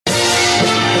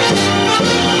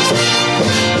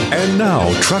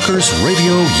now, Truckers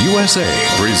Radio USA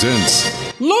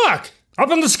presents... Look!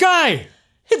 Up in the sky!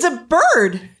 It's a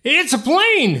bird! It's a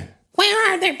plane!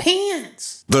 Where are their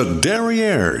pants? The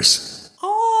Derrieres.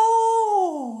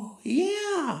 Oh,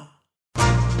 yeah.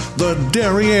 The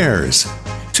Derrieres.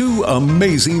 Two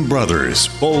amazing brothers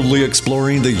boldly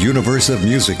exploring the universe of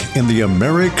music in the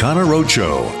Americana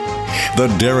Roadshow. The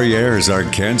Derrieres are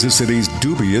Kansas City's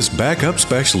dubious backup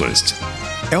specialists.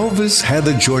 Elvis had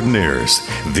the Jordanaires.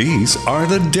 These are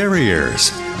the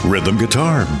Derrieres. Rhythm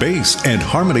guitar, bass, and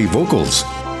harmony vocals.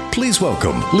 Please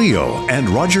welcome Leo and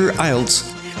Roger Iltz,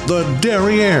 the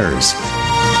Derrieres.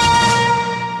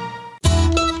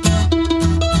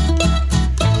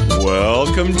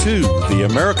 Welcome to the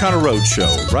Americana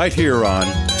Roadshow, right here on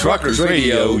Truckers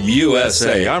Radio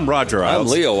USA. I'm Roger Iltz. I'm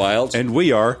Leo Iltz. And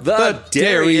we are the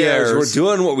Derrieres. We're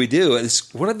doing what we do.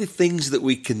 It's one of the things that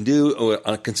we can do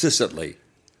consistently.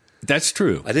 That's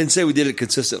true. I didn't say we did it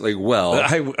consistently well.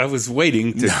 I was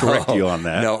waiting to correct you on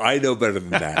that. No, I know better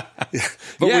than that.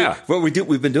 But yeah.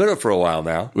 We've been doing it for a while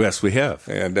now. Yes, we have.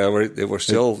 And we're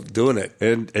still doing it.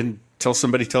 And until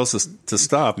somebody tells us to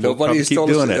stop, nobody's keep told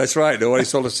doing us. it. That's right.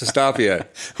 Nobody's told us to stop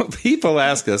yet. People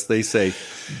ask us, they say,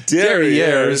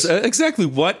 Derrieres. Exactly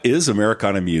what is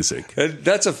Americana music? And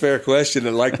that's a fair question.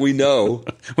 And like we know,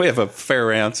 we have a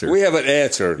fair answer. We have an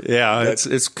answer. Yeah,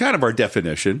 it's kind of our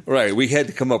definition. Right. We had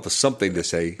to come up with something to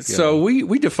say. So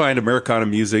we defined Americana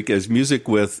music as music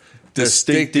with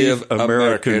distinctive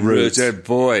American roots. And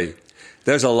boy,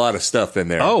 there's a lot of stuff in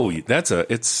there. Oh, it's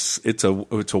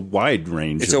a wide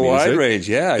range. It's of a wide music. range,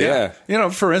 yeah. You know,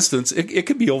 for instance, it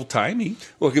could be old timey.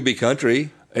 Well, it could be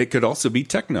country. It could also be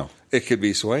techno. It could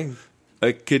be swing.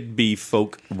 It could be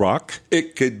folk rock.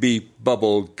 It could be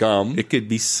bubble gum. It could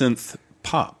be synth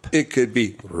pop. It could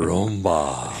be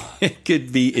rumba. It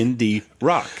could be indie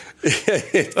rock.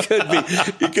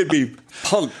 It could be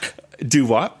punk.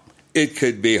 Doo-wop. It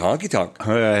could be honky-tonk.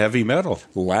 Heavy metal.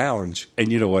 Lounge. And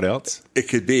you know what else? It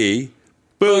could be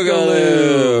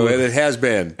boogaloo. And it has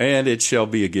been. And it shall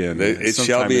be again. It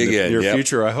shall be again. In the near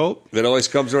future, I hope. It always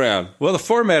comes around. Well, the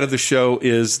format of the show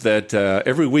is that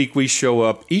every week we show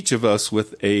up, each of us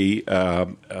with a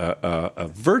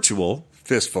virtual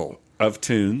fistful of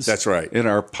tunes. That's right. In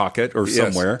our pocket or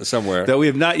somewhere that we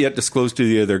have not yet disclosed to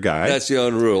the other guy. That's the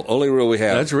only rule we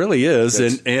have. That really is.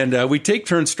 And we take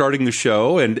turns starting the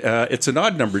show, and it's an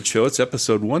odd-numbered show. It's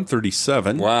episode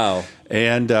 137. Wow.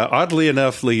 And oddly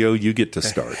enough, Leo, you get to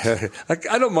start.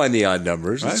 I don't mind the odd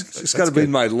numbers. It's got to be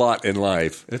my lot in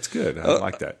life. It's good. I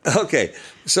like that. Okay.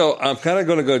 So I'm kind of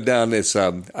going to go down this,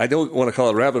 I don't want to call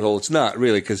it a rabbit hole. It's not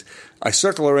really, because I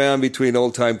circle around between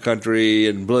old-time country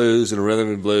and blues and rhythm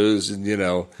and blues and,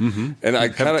 and I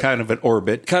kind of an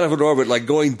orbit. Kind of an orbit, like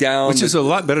going down. Which is a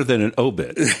lot better than an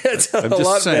obit. It's a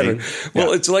lot better.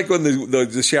 Well, it's like when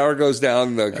the shower goes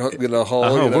down the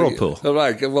hole. Whirlpool.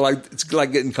 Right. Well, it's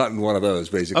like getting caught in one of those,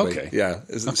 basically. Okay. Yeah,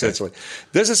 essentially.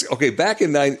 There's this, back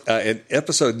in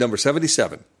episode number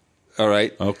 77. All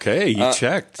right. Okay, you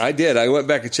checked. I did. I went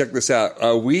back and checked this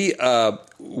out. We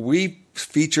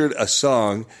featured a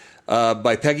song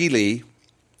by Peggy Lee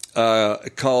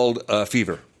called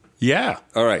Fever. Yeah.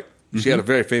 All right. She had a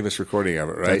very famous recording of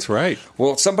it, right? That's right.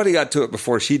 Well, somebody got to it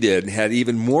before she did and had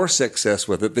even more success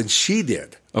with it than she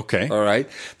did. Okay. All right.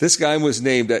 This guy was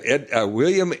named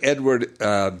William Edward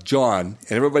John,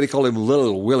 and everybody called him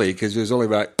Little Willie because he was only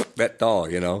about that tall,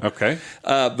 Okay.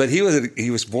 But he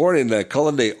was born in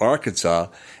Cullendale, Arkansas,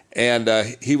 and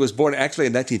he was born actually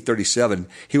in 1937.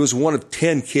 He was one of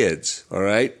 10 kids, all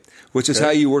right, which is how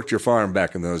you worked your farm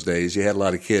back in those days. You had a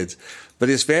lot of kids. But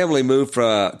his family moved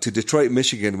to Detroit,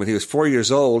 Michigan when he was 4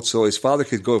 years old, so his father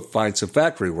could go find some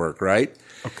factory work, right?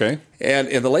 Okay. And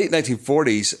in the late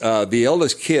 1940s, the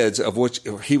eldest kids, of which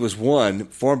he was one,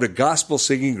 formed a gospel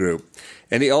singing group.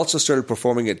 And he also started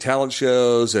performing at talent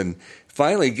shows. And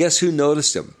finally, guess who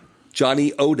noticed him?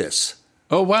 Johnny Otis.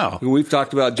 Oh, wow. We've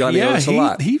talked about Johnny Otis a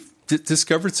lot. He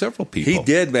discovered several people. He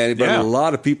did, man. He brought a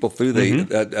lot of people through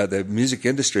the music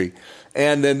industry.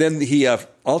 And then he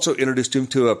also introduced him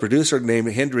to a producer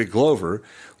named Henry Glover.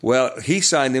 Well, he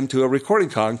signed him to a recording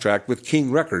contract with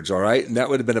King Records, all right? And that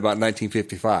would have been about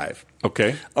 1955.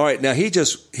 Okay. All right. Now, he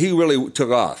really took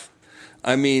off.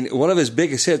 I mean, one of his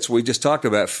biggest hits we just talked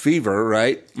about, Fever,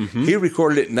 right? Mm-hmm. He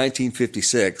recorded it in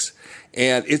 1956,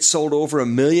 and it sold over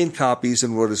 1 million copies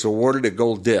and was awarded a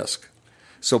gold disc.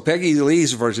 So Peggy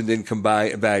Lee's version didn't come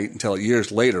by until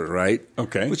years later, right?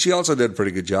 Okay. But she also did a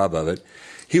pretty good job of it.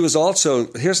 He was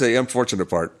also, here's the unfortunate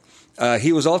part,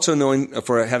 he was also known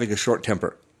for having a short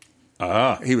temper.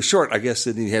 He was short, I guess,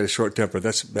 and he had a short temper.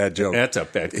 That's a bad joke. That's a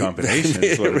bad combination.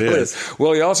 Is what it is.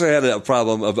 Well, he also had a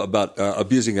problem about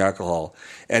abusing alcohol,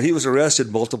 and he was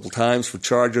arrested multiple times for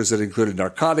charges that included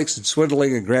narcotics and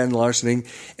swindling and grand larceny,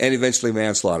 and eventually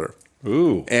manslaughter.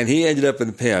 Ooh. And he ended up in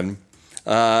the pen.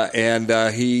 And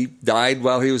he died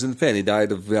while he was in the pen. He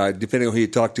died of, depending on who you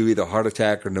talked to, either heart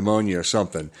attack or pneumonia or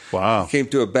something. Wow. Came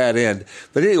to a bad end.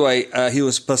 But anyway, he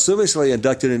was posthumously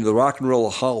inducted into the Rock and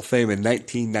Roll Hall of Fame in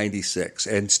 1996.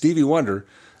 And Stevie Wonder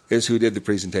is who did the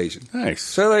presentation. Nice.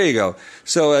 So there you go.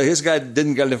 So his guy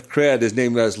didn't get enough credit. His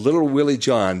name was Little Willie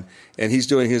John, and he's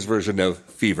doing his version of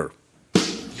Fever.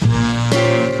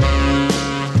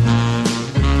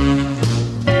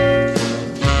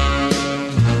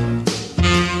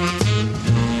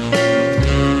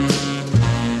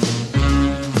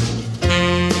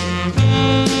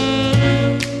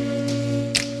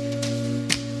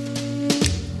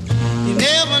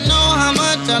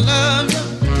 I love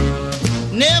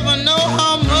you, never know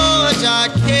how much I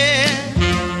care.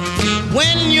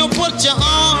 When you put your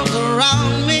arms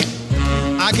around me,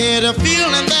 I get a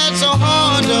feeling that's so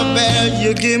hard to bear.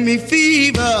 You give me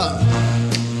fever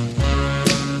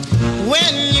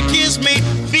when you kiss me,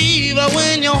 fever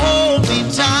when you hold me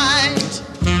tight,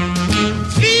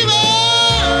 fever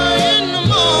in the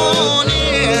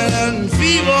morning and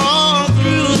fever all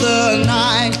through the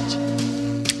night.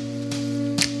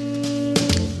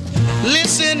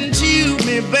 Listen to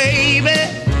me, baby,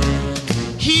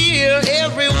 hear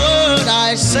every word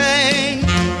I say.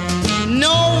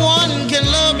 No one can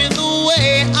love you the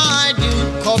way I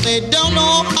do, 'cause they don't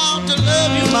know how to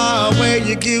love you my way.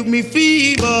 You give me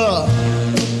fever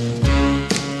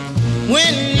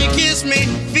when you kiss me,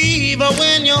 fever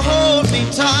when you hold me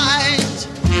tight,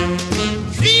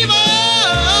 fever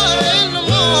in the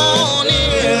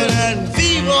morning and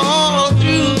fever all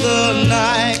through the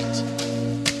night.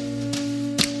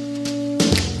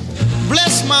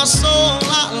 Bless my soul,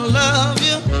 I love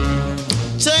you.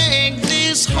 Take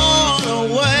this heart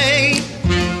away.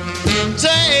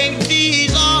 Take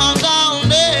these arms I'll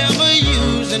never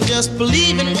use, and just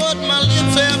believe in what my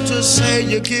lips have to say.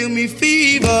 You give me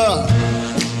fever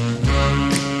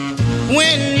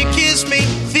when you kiss me,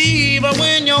 fever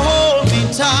when you hold me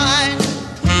tight,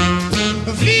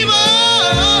 fever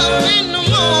in the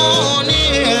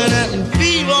morning and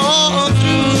fever all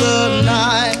through the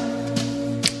night.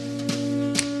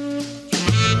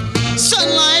 Sun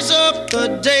lights up the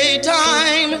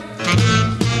daytime,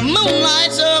 moon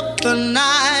lights up the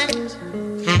night.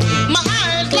 My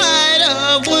eyes light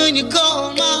up when you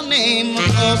call my name,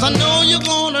 'cause I know you're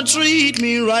gonna treat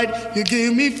me right. You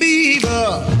give me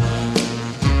fever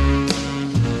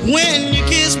when you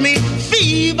kiss me,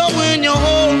 fever when you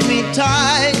hold me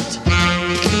tight,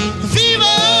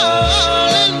 fever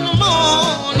in the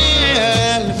morning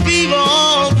and fever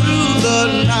all through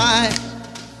the night.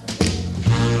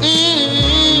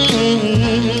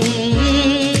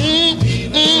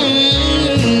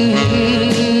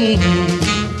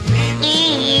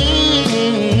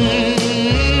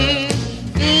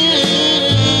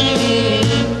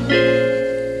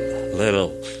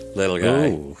 Little guy.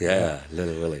 Ooh, yeah,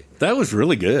 Little Willie. That was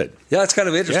really good. Yeah, it's kind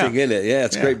of interesting, Yeah. isn't it? Yeah,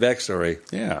 it's a great backstory.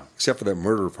 Yeah. Except for that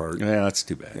murder part. Yeah, that's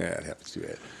too bad. Yeah, it happens too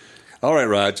bad. All right,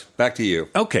 Raj, back to you.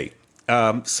 Okay.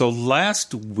 So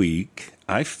last week,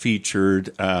 I featured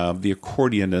the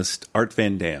accordionist Art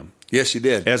Van Dam. Yes, you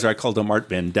did. As I called him, Art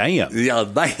Van Dam. Yeah,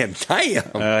 damn.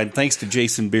 And thanks to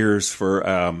Jason Beers for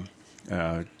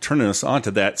turning us on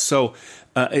to that. So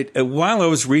while I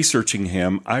was researching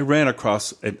him, I ran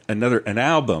across an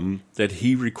album that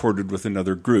he recorded with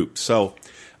another group. So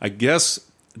I guess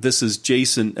this is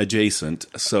Jason adjacent,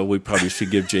 so we probably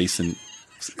should give Jason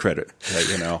credit.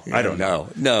 I don't know.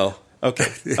 No. Okay.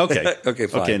 Okay,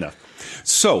 fine. Okay, enough.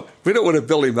 So we don't want to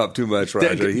build him up too much,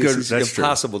 Roger. He's that's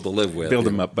impossible to live with. Build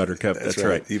him up, Buttercup. That's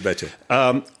right. You betcha.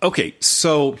 Okay,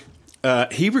 so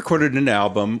he recorded an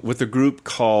album with a group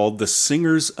called the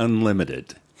Singers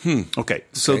Unlimited. Okay,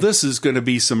 so this is going to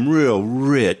be some real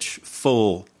rich,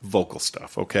 full vocal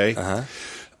stuff, okay?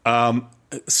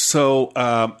 So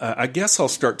I guess I'll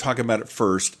start talking about it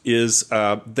first, is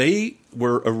they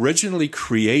were originally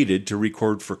created to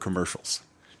record for commercials.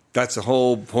 That's the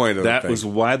whole point of that was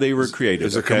why they were created. It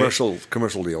was a commercial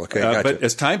deal. Okay, gotcha. But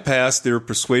as time passed, they were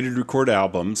persuaded to record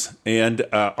albums, and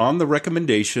on the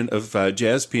recommendation of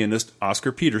jazz pianist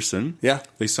Oscar Peterson,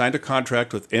 they signed a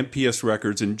contract with MPS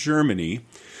Records in Germany,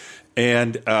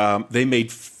 and they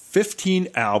made 15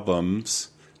 albums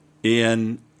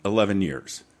in 11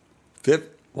 years.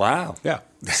 Wow. Yeah,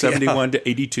 71 to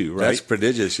 82, right? That's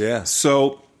prodigious, yeah.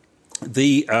 So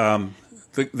the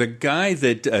the guy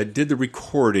that did the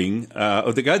recording,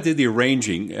 or the guy that did the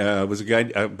arranging, was a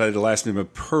guy by the last name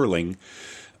of Perling.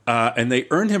 And they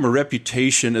earned him a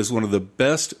reputation as one of the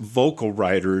best vocal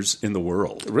writers in the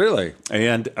world. Really?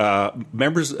 And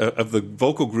members of the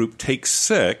vocal group Take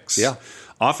Six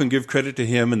often give credit to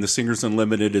him and the Singers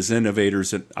Unlimited as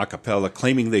innovators in a cappella,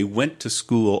 claiming they went to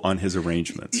school on his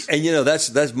arrangements. And,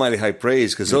 that's mighty high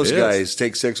praise because those guys,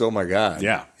 Take Six, oh, my God.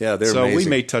 Yeah. Yeah, they're so amazing. We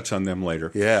may touch on them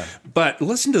later. Yeah. But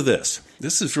listen to this.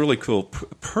 This is really cool.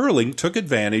 Perling took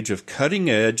advantage of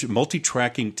cutting-edge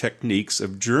multi-tracking techniques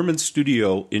of German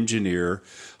studio engineer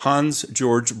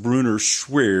Hans-Georg Brunner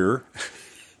Schwer.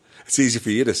 It's easy for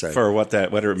you to say. For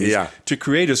whatever it means. Yeah. To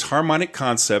create his harmonic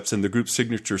concepts and the group's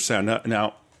signature sound.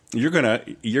 Now you're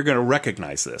gonna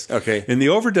recognize this. Okay. In the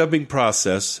overdubbing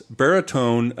process,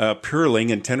 baritone Perling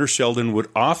and tenor Sheldon would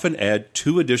often add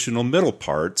 2 additional middle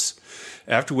parts,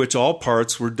 after which all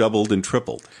parts were doubled and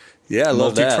tripled. Yeah, I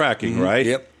love that. Multi-tracking, right?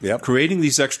 Yep. Creating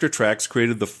these extra tracks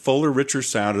created the fuller, richer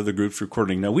sound of the group's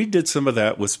recording. Now, we did some of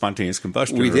that with Spontaneous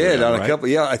Combustion. We did on right? a couple.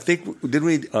 Yeah, I think, didn't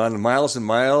we, on Miles and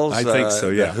Miles? I think so,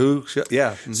 yeah. The Who?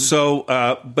 Yeah. Mm-hmm. So,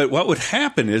 but what would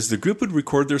happen is the group would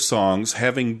record their songs,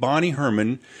 having Bonnie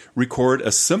Herman record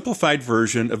a simplified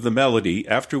version of the melody,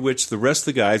 after which the rest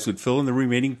of the guys would fill in the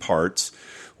remaining parts.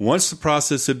 Once the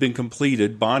process had been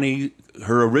completed, Bonnie,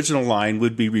 her original line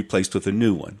would be replaced with a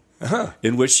new one.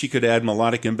 In which she could add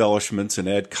melodic embellishments and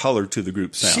add color to the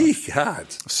group sound. God.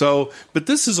 So, but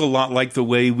this is a lot like the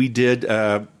way we did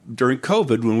during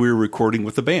COVID when we were recording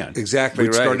with the band. Exactly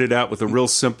We started out with a real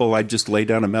simple, I'd just lay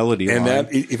down a melody line. And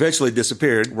that eventually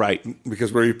disappeared. Right.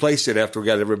 Because we replaced it after we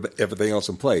got everything else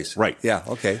in place. Right. Yeah,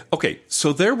 okay. Okay,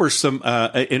 so there were some,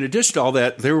 in addition to all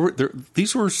that,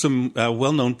 these were some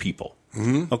well-known people.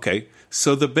 Mm-hmm. Okay,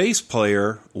 so the bass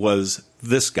player was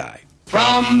this guy.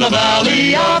 From the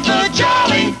valley of the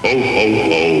jolly,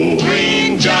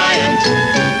 green giant,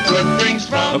 good things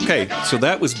from... Okay, so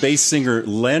that was bass singer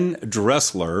Len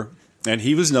Dressler, and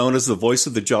he was known as the voice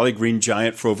of the Jolly Green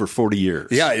Giant for over 40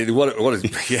 years. Yeah,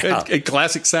 yeah. A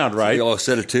classic sound, right? A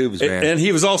set of tubes, man. And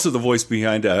he was also the voice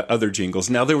behind other jingles.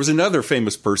 Now, there was another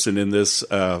famous person in this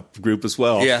group as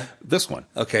well. Yeah. This one.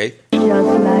 Okay. Just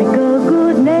like a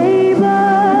good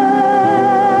neighbor.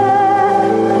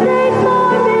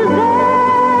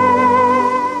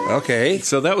 Okay.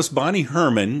 So that was Bonnie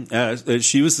Herman.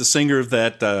 She was the singer of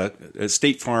that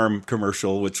State Farm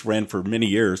commercial, which ran for many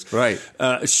years. Right.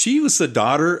 She was the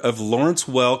daughter of Lawrence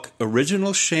Welk,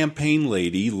 original Champagne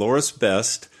lady, Loris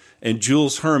Best, and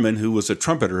Jules Herman, who was a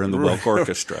trumpeter in the Welk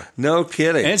Orchestra. No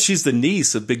kidding. And she's the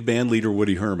niece of big band leader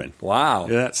Woody Herman. Wow.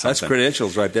 Yeah, that's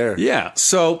credentials right there. Yeah.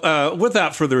 So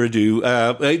without further ado,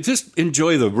 just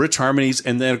enjoy the rich harmonies.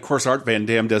 And then, of course, Art Van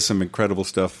Dam does some incredible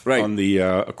stuff on the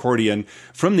accordion.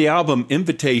 From the album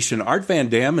Invitation, Art Van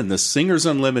Dam and the Singers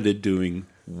Unlimited doing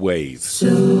Wave.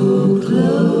 So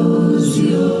close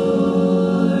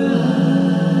your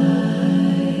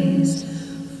eyes,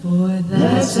 for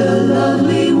that's a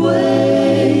lovely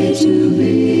way to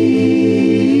be.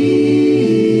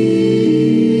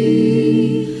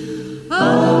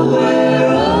 Aware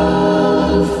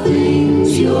of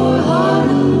things your heart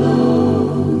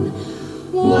alone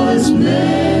was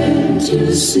meant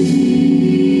to see.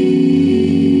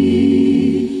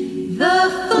 The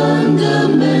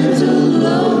fundamental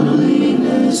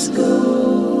loneliness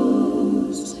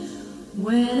goes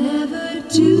whenever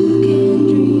two can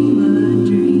dream a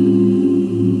dream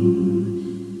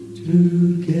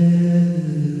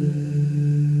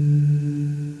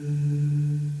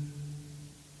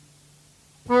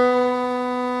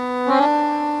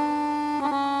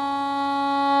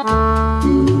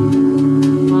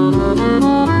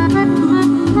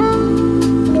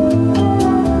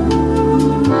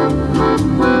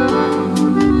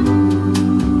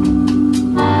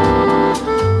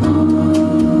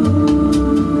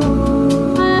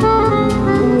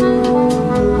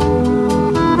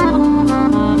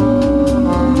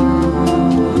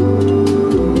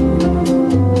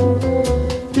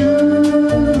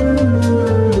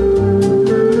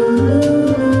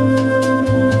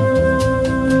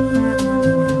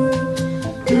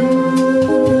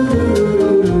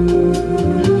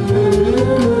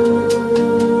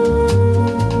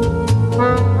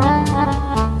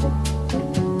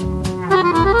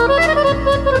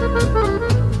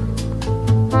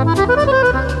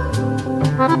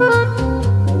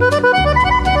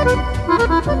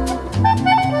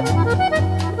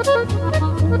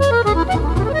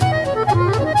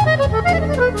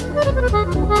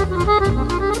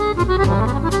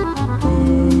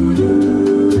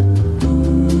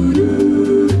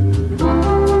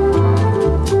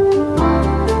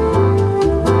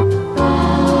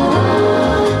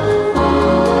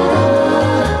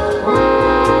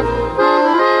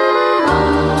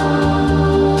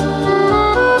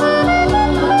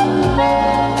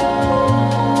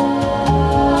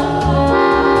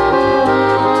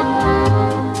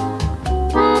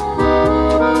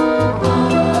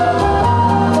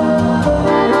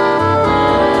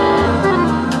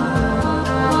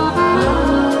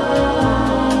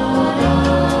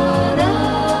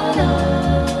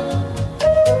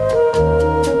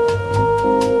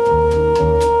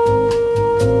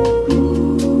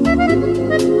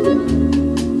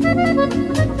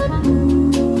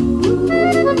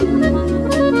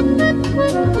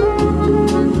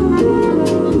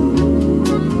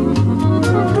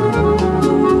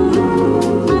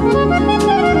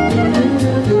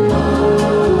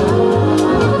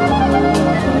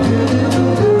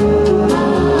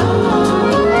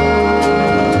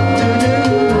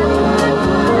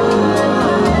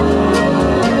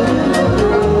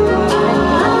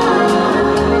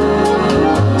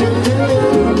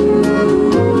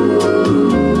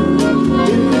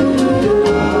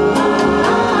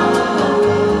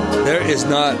is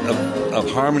not a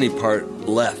harmony part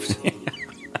left.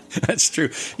 That's true.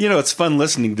 It's fun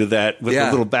listening to that with a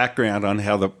little background on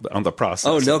the process.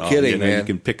 Oh, no kidding, man. You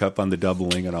can pick up on the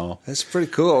doubling and all. That's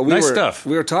pretty cool. Nice stuff.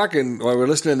 We were talking while we were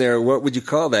listening there. What would you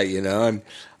call that? And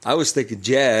I was thinking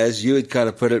jazz. You had kind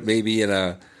of put it maybe in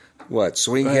a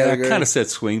swing category. I kind of said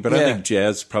swing, but I think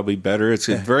jazz is probably better. It's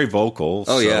very vocal.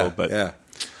 Oh yeah,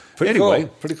 Pretty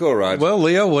cool, Rod. Well,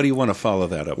 Leo, what do you want to follow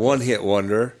that up? One hit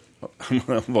wonder.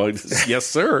 Well, yes,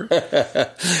 sir.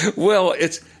 Well,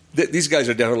 these guys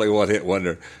are definitely one hit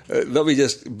wonder. Let me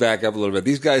just back up a little bit.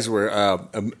 These guys were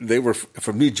they were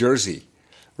from New Jersey,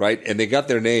 right? And they got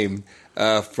their name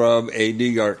from a New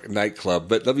York nightclub.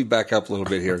 But let me back up a little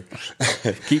bit here.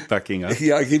 Keep backing up.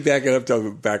 Yeah, I keep backing up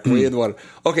till back way in the water.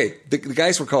 Okay, the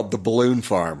guys were called the Balloon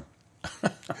Farm.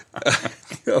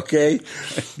 Okay.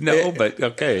 No, but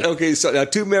okay. Okay, so now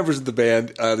two members of the band,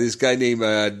 this guy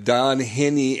named Don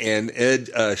Henney and Ed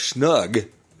Schnug,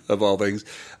 of all things,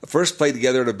 first played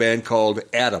together in a band called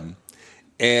Adam.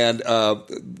 And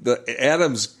the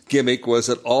Adam's gimmick was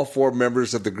that all four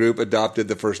members of the group adopted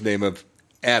the first name of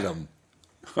Adam.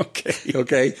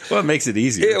 Okay. Well, it makes it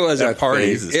easier. It was at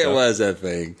parties. It was a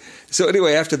thing. So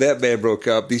anyway, after that band broke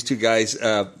up, these two guys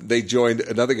they joined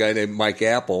another guy named Mike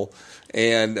Apple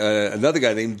and another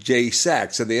guy named Jay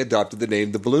Sachs, and they adopted the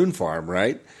name The Balloon Farm.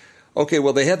 Right? Okay.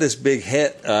 Well, they had this big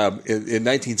hit in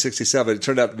 1967. It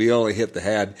turned out to be the only hit they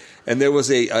had, and there was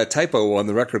a typo on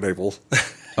the record label.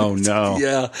 Oh no!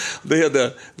 Yeah, they had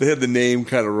the name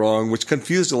kind of wrong, which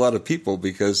confused a lot of people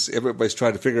because everybody's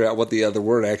trying to figure out what the other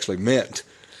word actually meant.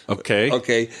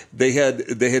 Okay. They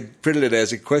had printed it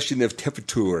as a question of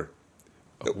temperature.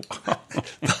 But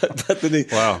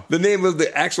the name of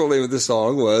the actual name of the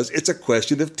song was "It's a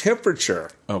Question of Temperature."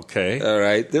 Okay. All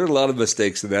right. There were a lot of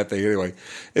mistakes in that thing.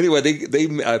 Anyway,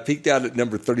 they peaked out at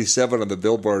number 37 on the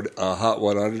Billboard Hot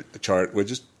 100 chart,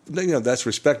 which is that's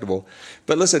respectable.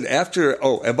 But listen,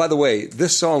 and by the way,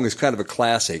 this song is kind of a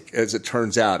classic, as it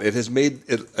turns out. It has made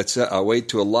its way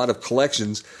to a lot of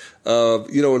collections of,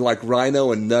 like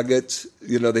Rhino and Nuggets.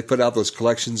 They put out those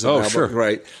collections of albums, sure.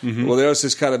 Right? Mm-hmm. Well, there's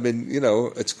this kind of been,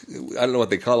 it's, I don't know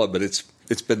what they call it, but it's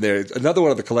been there. Another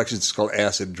one of the collections is called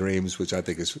Acid Dreams, which I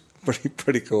think is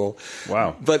pretty cool.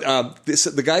 Wow. But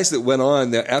the guys that went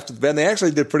on after the band, they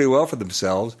actually did pretty well for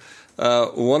themselves.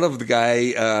 One of the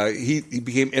guy, he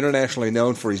became internationally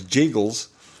known for his jingles,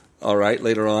 all right,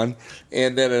 later on.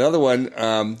 And then another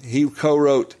one, he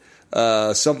co-wrote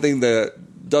something that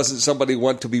doesn't somebody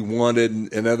want to be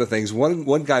wanted and other things.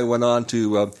 One guy went on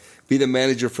to be the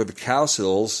manager for the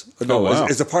Cowsills.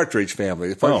 It's a Partridge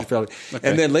Family. Okay.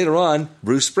 And then later on,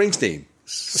 Bruce Springsteen.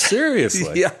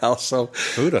 Seriously? Yeah. So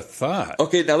who'd have thought?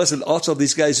 Okay, now listen. Also,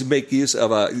 these guys make use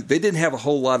of they didn't have a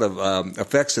whole lot of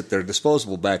effects at their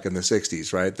disposal back in the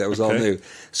 '60s, right? That was all new.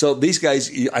 So these guys,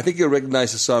 I think you'll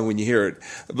recognize the song when you hear it.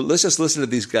 But let's just listen to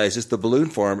these guys. It's the Balloon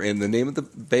Farm, and the name of the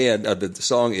band, the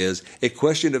song is "A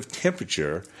Question of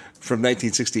Temperature" from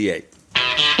 1968.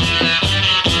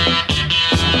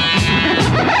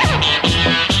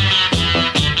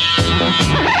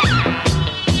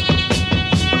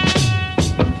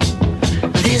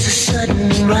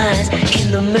 Rise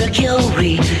in the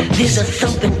mercury. There's a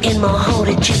thumping in my heart,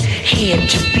 it just had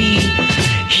to be.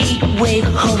 Heat wave,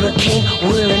 hurricane,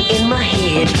 whirling in my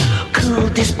head. Cool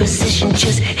disposition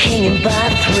just hanging by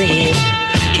a thread.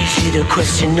 Is it a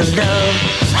question of love?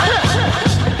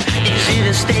 Is it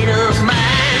a state of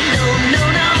mind? No.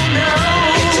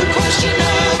 It's a question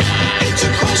of, it's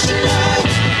a question of,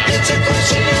 it's a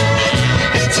question of,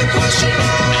 it's a question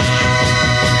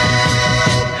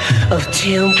of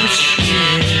temperature.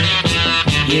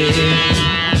 Yeah.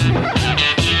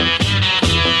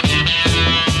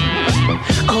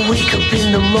 I wake up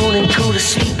in the morning, go to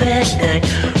sleep at night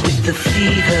with the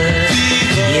fever.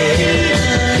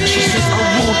 Yeah. She says I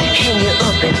won't hang you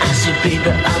up, and I said, baby,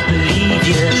 I believe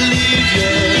you.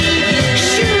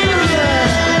 Sure.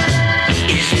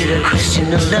 Is it a question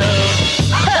of love?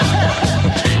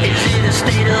 Is it a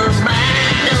state of mind?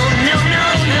 No.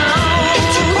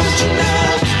 It's a question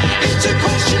of. It's a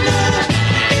question of.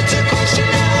 It's a question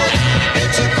of.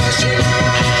 It's a question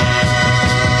of.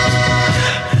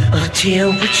 A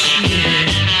temperature.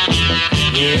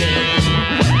 Yeah.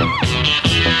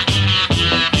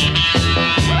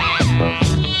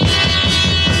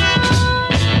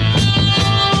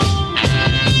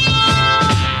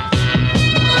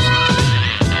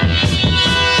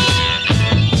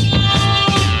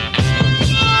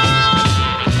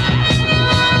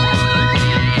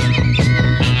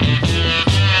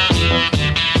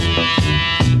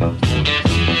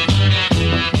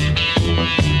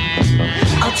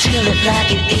 Tell it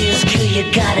like it is girl, you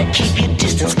gotta keep your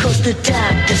distance, cause the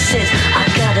doctor says I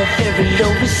got a very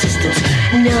low resistance.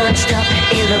 Non-stop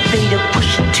elevator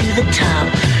pushing to the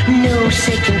top. No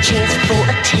second chance for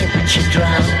a temperature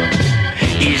drop.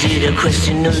 Is it a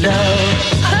question of love?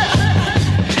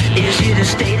 Is it a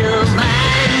state of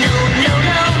mind? No, no,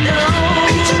 no, no.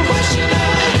 It's a question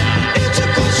of, it's a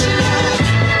question of,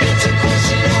 it's a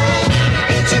question of,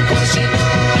 it's a question of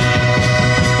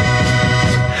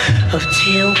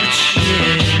temperature,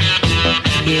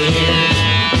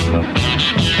 yeah. Oh,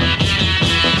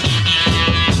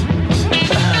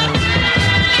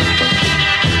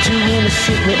 don't wanna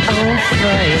set me on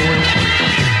fire.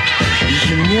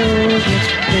 You know it's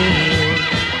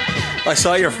bad. I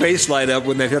saw your face light up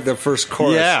when they had their first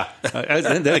chorus. Yeah,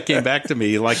 and then it came back to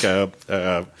me like a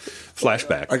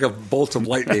flashback, like a bolt of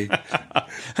lightning.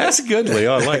 That's good,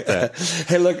 Leo. I like that.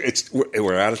 Hey, look,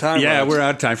 we're out of time. Yeah, Raj. we're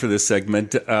out of time for this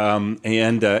segment,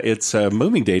 and it's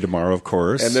moving day tomorrow, of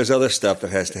course. And there's other stuff that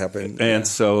has to happen. And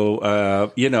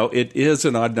so, it is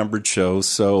an odd-numbered show,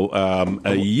 so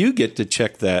you get to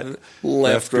check that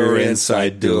left or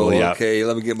inside duel. Yeah. Okay,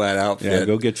 let me get my outfit. Yeah,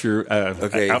 go get your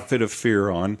outfit of fear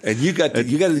on. And you got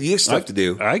stuff to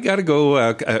do. I got to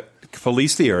go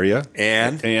police the area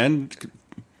and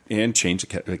change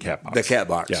the cat box. The cat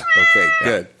box. Yeah. Okay. Yeah.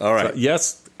 Good. All right. So,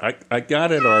 yes, I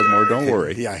got it, Ardmore. Don't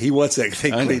worry. Yeah, he wants that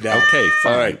thing cleaned out. Okay.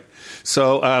 Fine. All right.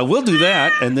 So we'll do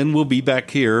that, and then we'll be back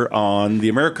here on the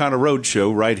Americana Road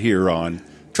Show right here on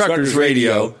Truckers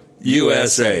Radio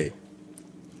USA.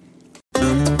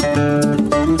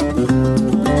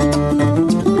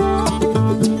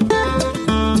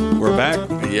 We're back.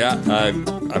 Yeah, I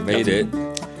made it.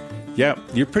 Yeah,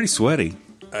 you're pretty sweaty.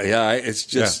 It's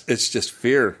just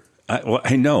fear.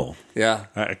 I know. Yeah,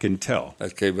 I can tell.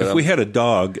 Okay, but if we had a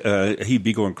dog, he'd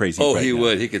be going crazy. Oh, right he now.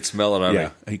 would. He could smell it on me.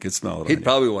 Yeah, he could smell it. He'd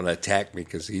probably want to attack me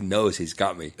because he knows he's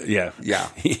got me. Yeah, yeah.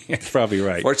 That's probably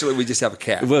right. Fortunately, we just have a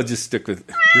cat. We'll just stick with.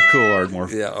 You're cool, Ardmore.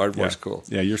 Yeah, Ardmore's cool.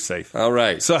 Yeah, you're safe. All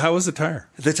right. So, how was the tire?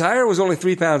 The tire was only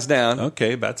 3 pounds down.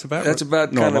 Okay, that's about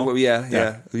normal. Kind of,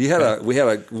 yeah. We had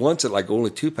a once at like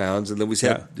only 2 pounds, and then we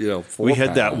had 4 We had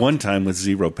pounds. that one time with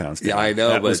 0 pounds down. Yeah, I know.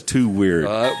 That was too weird.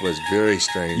 It was very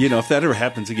strange. If that ever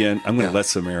happens again, I'm going to let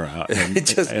some air out,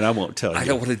 and I won't tell you. I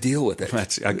don't want to deal with it.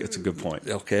 That's a good point.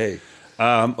 Okay.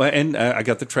 And I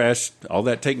got the trash, all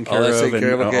that taken care of,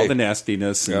 and all the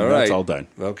nastiness, and that's all done.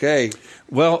 Okay.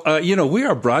 Well, we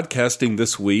are broadcasting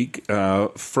this week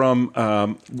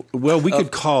from, we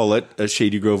could call it a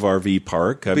Shady Grove RV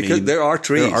Park. Because there are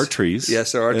trees. There are trees.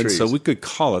 Yes, there are trees. So we could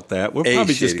call it that. We're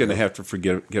probably just going to have to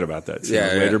forget about that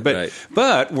later.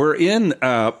 But we're in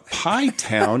Pie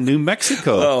Town, New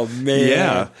Mexico. Oh, man.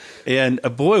 Yeah. And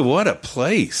boy, what a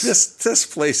place. This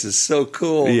place is so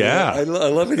cool. Yeah. I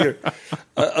love it here.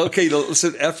 Okay,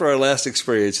 listen, after our last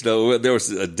experience, there was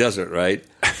a desert, right?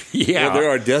 Yeah. Well, there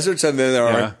are deserts and then there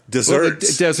are deserts.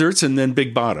 Well, deserts and then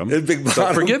Big Bottom. And Big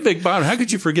Bottom. Forget Big Bottom. How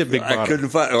could you forget Big Bottom? I couldn't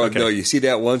find No, you see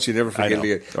that once, you never forget it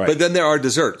again. Right. But then there are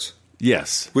deserts.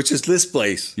 Yes. Which is this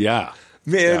place. Yeah.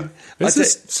 Man, this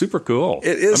is super cool.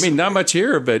 It is. I mean, not much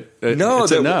here, but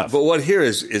it's enough. But what here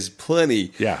is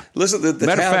plenty. Yeah. Listen, the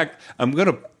matter of fact, I'm going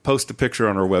to post a picture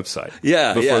on our website.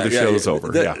 Before the show's over.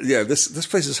 This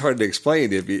place is hard to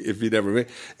explain if you never been.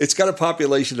 It's got a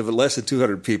population of less than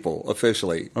 200 people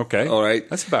officially. Okay. All right.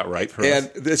 That's about right for us.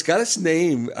 And it's got its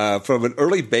name from an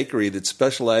early bakery that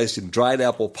specialized in dried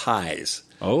apple pies.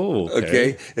 Oh,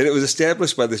 okay. And it was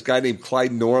established by this guy named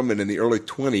Clyde Norman in the early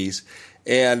 1920s.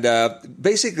 And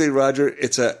basically, Roger,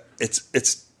 it's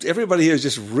everybody here is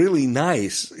just really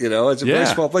nice. It's a very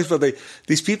small place, but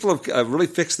these people have really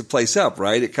fixed the place up,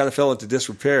 right? It kind of fell into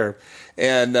disrepair,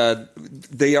 and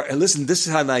they are. And listen, this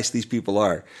is how nice these people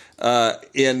are.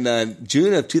 In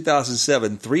June of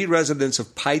 2007, 3 residents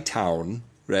of Pie Town,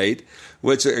 right,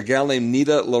 which a gal named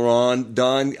Nita Laron,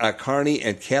 Don Carney,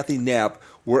 and Kathy Knapp,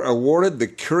 were awarded the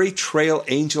Curry Trail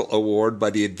Angel Award by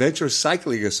the Adventure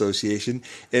Cycling Association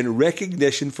in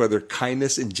recognition for their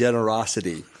kindness and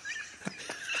generosity.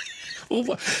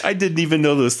 Well, I didn't even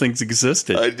know those things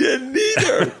existed. I didn't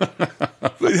either.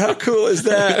 But how cool is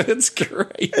that? It's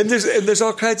great. And there's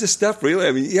all kinds of stuff, really.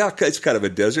 I mean, it's kind of a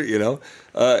desert,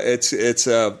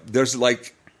 there's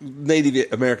like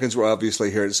Native Americans were obviously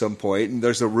here at some point, and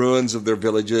there's the ruins of their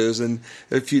villages and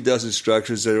a few dozen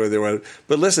structures that they were.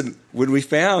 But listen, when we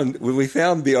found the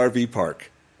RV park,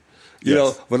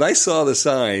 when I saw the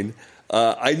sign,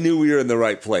 I knew we were in the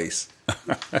right place.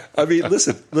 I mean,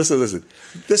 listen.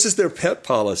 This is their pet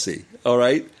policy, all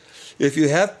right? If you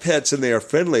have pets and they are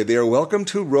friendly, they are welcome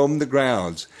to roam the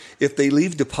grounds. If they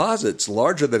leave deposits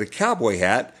larger than a cowboy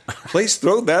hat, please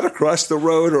throw that across the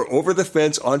road or over the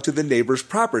fence onto the neighbor's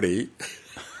property.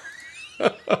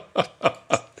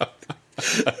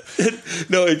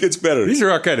 No, it gets better. These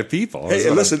are our kind of people. Hey,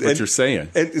 and listen, what you're saying.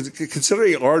 And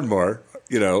considering Ardmore,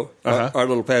 our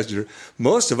little passenger,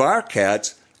 most of our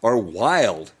cats are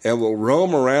wild and will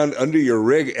roam around under your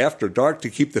rig after dark to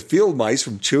keep the field mice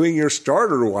from chewing your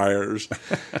starter wires.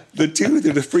 The toothed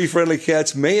and the free-friendly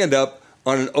cats may end up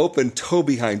on an open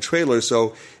tow-behind trailer,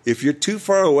 so if you're too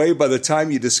far away by the time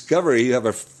you discover you have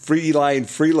a free-line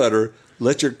freeletter,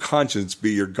 let your conscience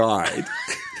be your guide.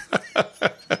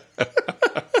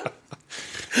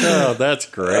 Oh, that's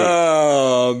great.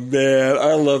 Oh, man.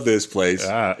 I love this place.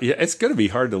 Yeah, it's going to be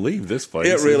hard to leave this place.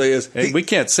 It really is. And we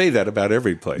can't say that about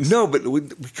every place. No, but we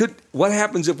could. What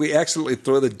happens if we accidentally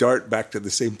throw the dart back to the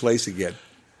same place again?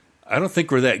 I don't think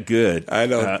we're that good. I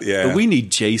know. Yeah. But we need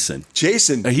Jason.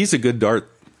 Jason. He's a good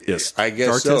dartist. I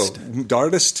guess Dartist? so.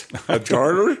 Dartist? A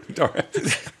darter?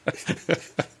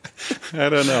 I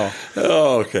don't know.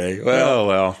 Oh, okay.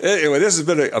 Well. Anyway, this has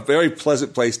been a very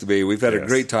pleasant place to be. We've had a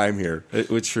great time here.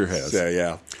 It sure has.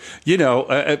 Yeah.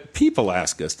 People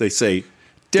ask us, they say,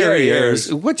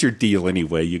 Derrieres, what's your deal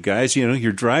anyway, you guys?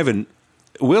 You're driving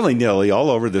willy-nilly all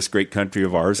over this great country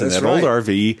of ours in that old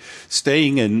RV,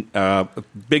 staying in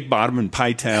Big Bottom and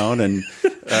Pie Town and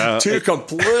two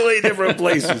completely different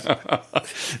places.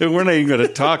 And we're not even going to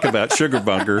talk about Sugar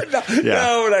Bunker. No,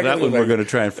 we're not that one we're going to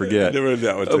try and forget.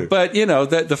 That one too. But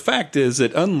the fact is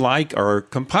that unlike our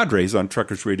compadres on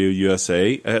Truckers Radio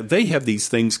USA, they have these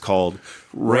things called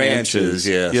ranches.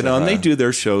 Yes, and they do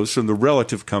their shows from the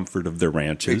relative comfort of their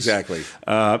ranches. Exactly.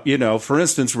 For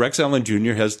instance, Rex Allen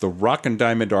Jr. has the Rock and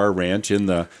Diamond R Ranch in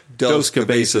the Dos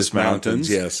Cabezas Mountains.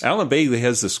 Yes. Alan Bailey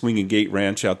has the Swinging Gate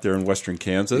Ranch out there in western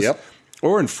Kansas. Yep.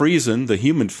 Or in Friesen, the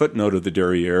human footnote of the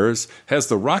Derrieres has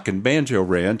the Rock and Banjo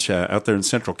Ranch out there in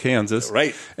central Kansas.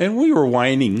 Right. And we were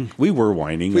whining. We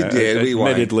did.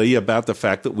 Admittedly, about the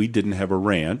fact that we didn't have a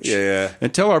ranch. Yeah.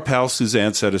 Until our pal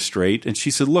Suzanne set us straight, and she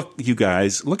said, look, you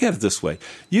guys, look at it this way.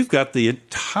 You've got the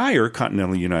entire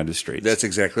continental United States. That's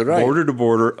exactly right. Border to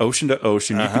border, ocean to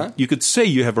ocean. You could say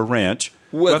you have a ranch.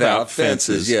 Without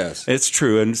fences, yes. It's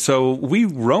true. And so we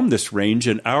roamed this range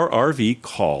in our RV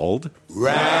called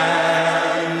Ramblin'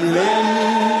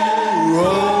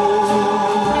 Rose.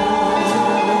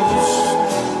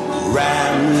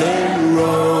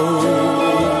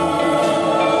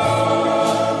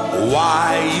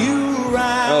 Why you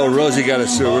ride? Oh, Rosie got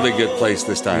us to a really good place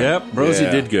this time. Yep, Rosie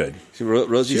did good.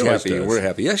 Rosie's She always happy. does. We're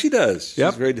happy. Yeah, she does. She's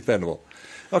Yep. very dependable.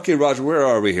 Okay, Roger, where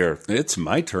are we here? It's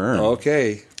my turn.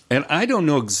 Okay. And I don't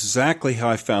know exactly how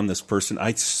I found this person.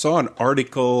 I saw an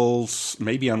article,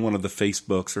 maybe on one of the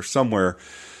Facebooks or somewhere,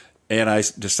 and I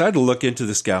decided to look into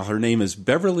this gal. Her name is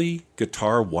Beverly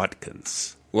Guitar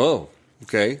Watkins. Whoa.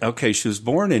 Okay. Okay, she was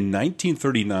born in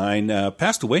 1939,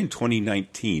 passed away in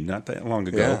 2019, not that long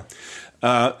ago.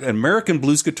 Yeah. An American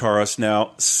blues guitarist.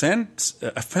 Now,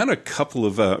 I found a couple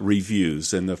of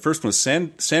reviews, and the first one,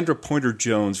 Sandra Pointer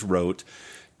Jones wrote,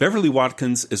 Beverly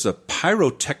Watkins is a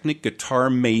pyrotechnic guitar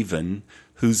maven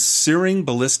whose searing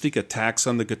ballistic attacks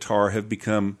on the guitar have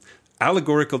become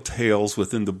allegorical tales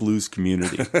within the blues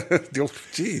community.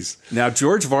 Jeez. Now,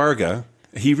 George Varga,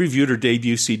 he reviewed her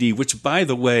debut CD, which, by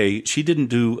the way, she didn't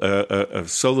do a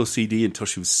solo CD until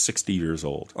she was 60 years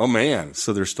old. Oh, man.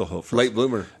 So there's still hope for Late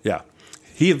bloomer. Yeah.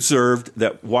 He observed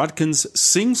that Watkins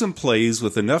sings and plays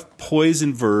with enough poise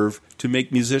and verve to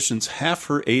make musicians half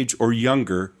her age or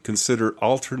younger consider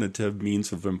alternative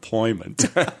means of employment.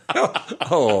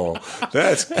 Oh,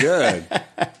 that's good.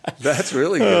 That's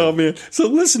really good. Oh, man. So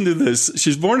listen to this.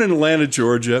 She's born in Atlanta,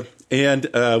 Georgia. And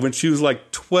when she was like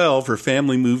 12, her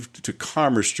family moved to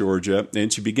Commerce, Georgia,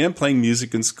 and she began playing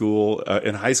music in school.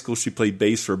 In high school, she played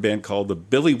bass for a band called the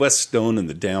Billy West Stone and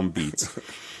the Downbeats.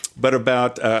 But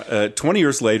about 20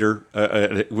 years later,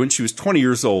 when she was 20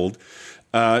 years old,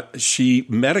 she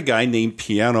met a guy named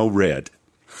Piano Red.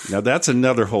 Now, that's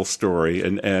another whole story,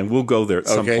 and we'll go there at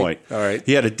some point. All right.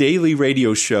 He had a daily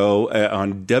radio show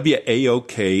on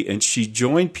WAOK, and she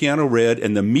joined Piano Red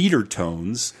and the Meter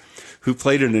Tones, who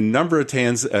played in a number of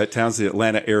towns in the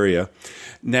Atlanta area.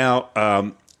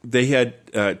 Now, they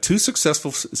had two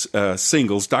successful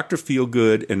singles, Dr.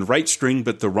 Feelgood and Right String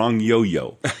But the Wrong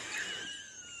Yo-Yo.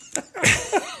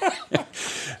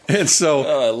 And so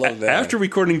I love that. After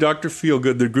recording Dr.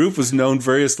 Feelgood, the group was known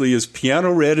variously as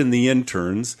Piano Red and the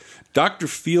Interns, Dr.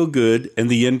 Feelgood and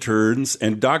the Interns,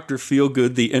 and Dr.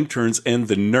 Feelgood, the Interns, and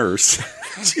the Nurse.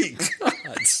 Gee,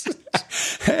 God.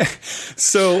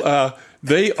 So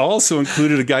they also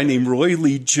included a guy named Roy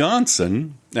Lee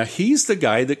Johnson. Now, he's the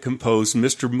guy that composed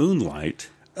Mr. Moonlight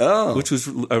which was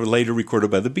later recorded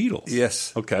by the Beatles.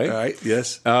 Yes. Okay. All right.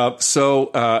 Yes.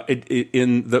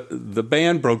 In the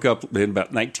band broke up in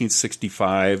about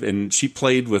 1965, and she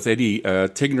played with Eddie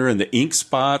Tigner and the Ink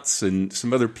Spots and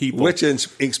some other people. Which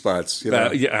Ink Spots? You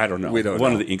know? Yeah, I don't know. We don't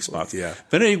One know. of the Ink Spots. Yeah.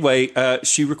 But anyway,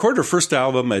 she recorded her first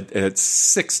album at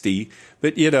 60.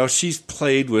 But, she's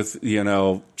played with,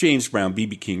 James Brown,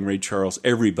 B.B. King, Ray Charles,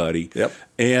 everybody. Yep.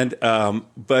 And,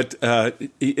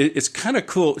 it's kind of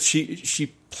cool.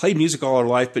 She played music all her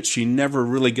life, but she never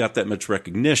really got that much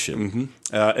recognition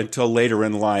until later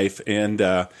in life. And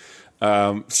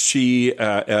she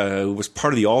was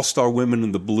part of the All-Star Women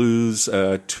in the Blues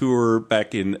tour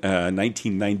back in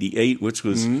 1998, which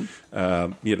was, she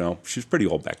was pretty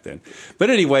old back then. But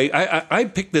anyway, I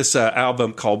picked this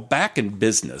album called Back in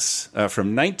Business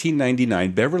from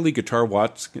 1999, Beverly Guitar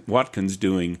Watkins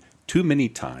doing Too Many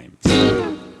Times.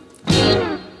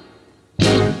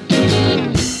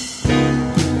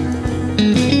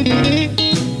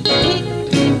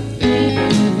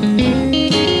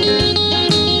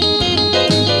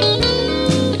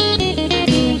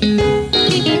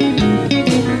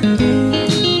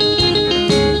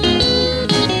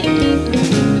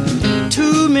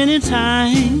 'Many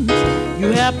times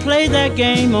you have played that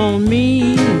game on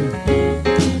me.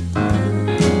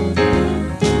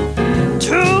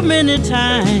 Too many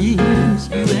times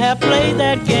you have played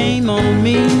that game on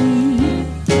me.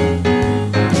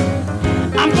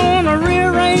 I'm gonna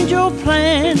rearrange your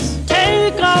plans,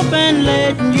 take off and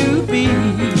let you be.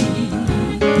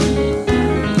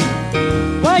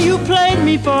 Well, you played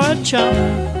me for a chump,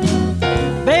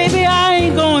 baby, I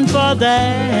ain't going for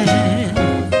that.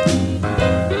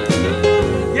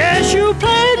 Yes, you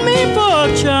played me for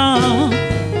a chump,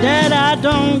 that I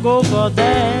don't go for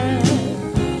that.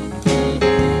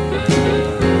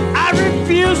 I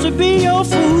refuse to be your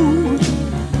fool,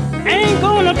 ain't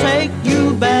gonna take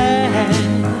you back.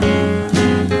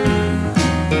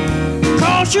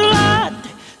 'Cause you lied,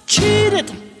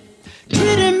 cheated,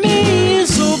 treated me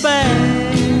so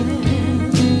bad.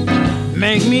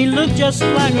 Make me look just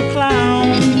like a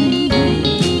clown.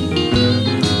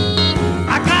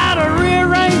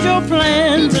 Your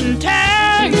plans and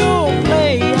tear your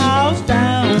playhouse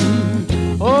down.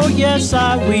 Oh yes,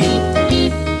 I will.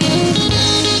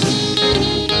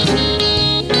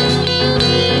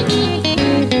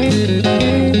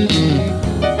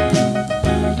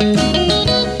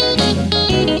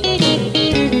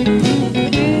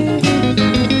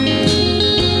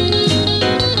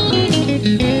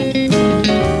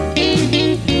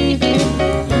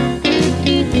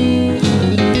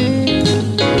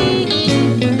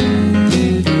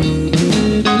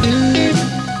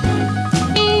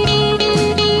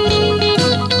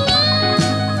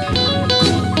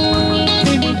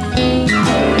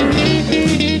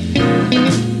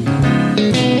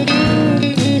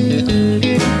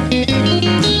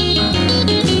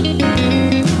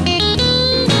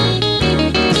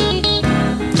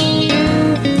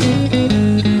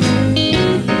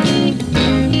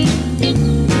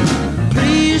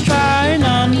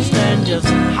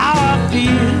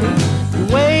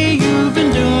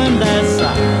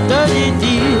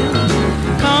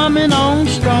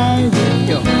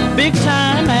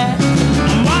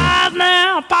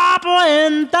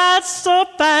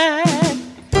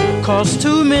 Cause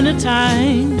too many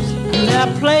times you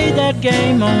have played that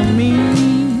game on me.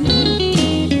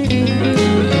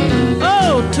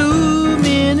 Oh, too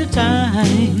many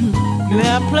times you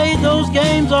have played those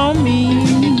games on me.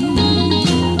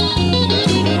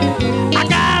 I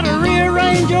gotta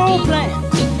rearrange your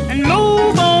plans and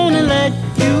move on and let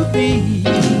you be.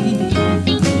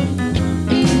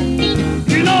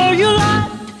 You know you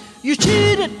lied, you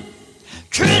cheated,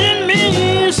 treated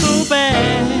me so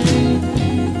bad.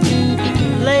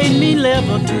 Laid me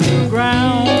level to the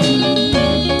ground.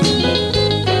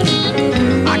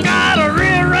 I gotta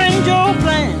rearrange your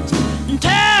plans and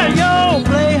tear your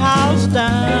playhouse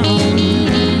down.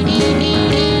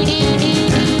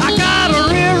 I gotta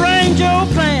rearrange your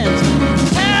plans and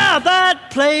tear that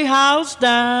playhouse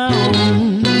down.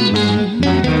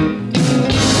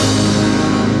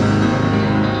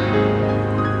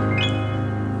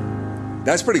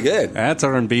 That's pretty good. That's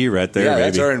R&B right there, yeah, baby.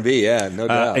 That's R&B, yeah, no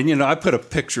doubt. And, I put a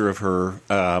picture of her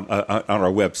on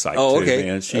our website, too, okay.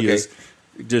 Man. She is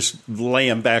just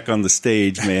laying back on the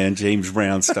stage, man, James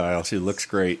Brown style. She looks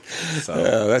great.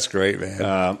 So, that's great,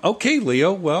 man. Okay,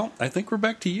 Leo, well, I think we're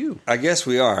back to you. I guess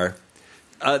we are.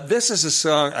 This is a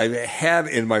song I've had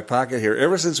in my pocket here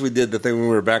ever since we did the thing when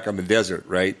we were back on the desert,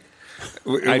 right?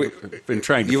 I've been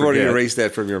trying to You've forget. already erased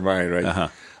that from your mind, right? Uh-huh.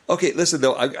 Okay, listen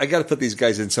though, I got to put these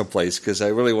guys in someplace because I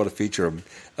really want to feature them.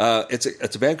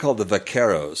 It's a band called the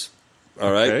Vaqueros.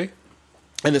 All right, Okay.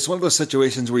 and it's one of those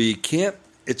situations where you can't.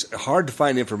 It's hard to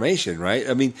find information, right?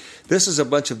 I mean, this is a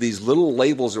bunch of these little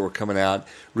labels that were coming out,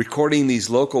 recording these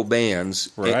local bands,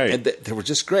 Right. and they were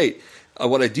just great.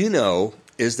 What I do know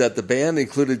is that the band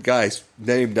included guys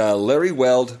named Larry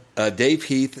Weld, Dave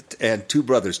Heath, and two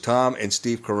brothers, Tom and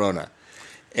Steve Corona.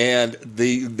 And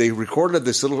they recorded at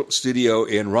this little studio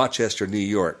in Rochester, New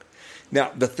York.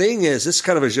 Now, the thing is, this is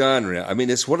kind of a genre. I mean,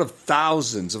 it's one of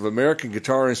thousands of American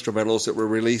guitar instrumentals that were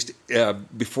released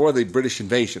before the British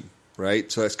invasion,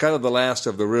 right? So it's kind of the last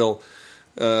of the real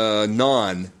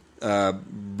non-British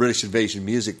invasion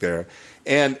music there.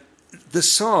 And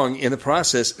this song, in the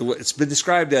process, it's been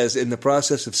described as in the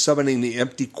process of summoning the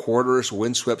empty quarters,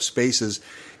 windswept spaces.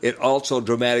 It also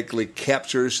dramatically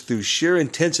captures through sheer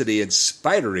intensity and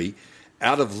spidery,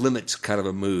 out of limits kind of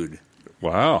a mood.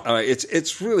 Wow.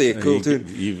 It's really a cool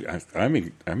tune.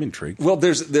 I'm intrigued. Well,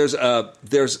 there's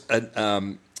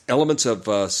elements of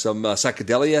some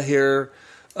psychedelia here.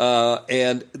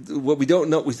 And what we don't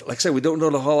know, like I said, we don't know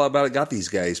a whole lot about these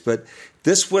guys, but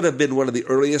this would have been one of the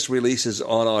earliest releases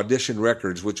on Audition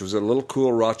Records, which was a little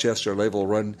cool Rochester label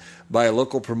run by a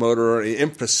local promoter, an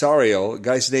impresario. The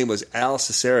guy's name was Al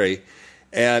Cesare,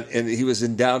 and he was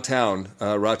in downtown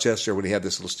Rochester when he had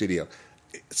this little studio.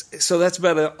 So that's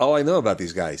about all I know about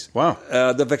these guys. Wow.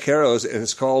 The Vaqueros, and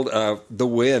it's called The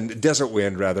Wind, Desert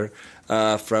Wind, rather,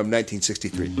 from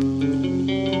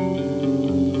 1963.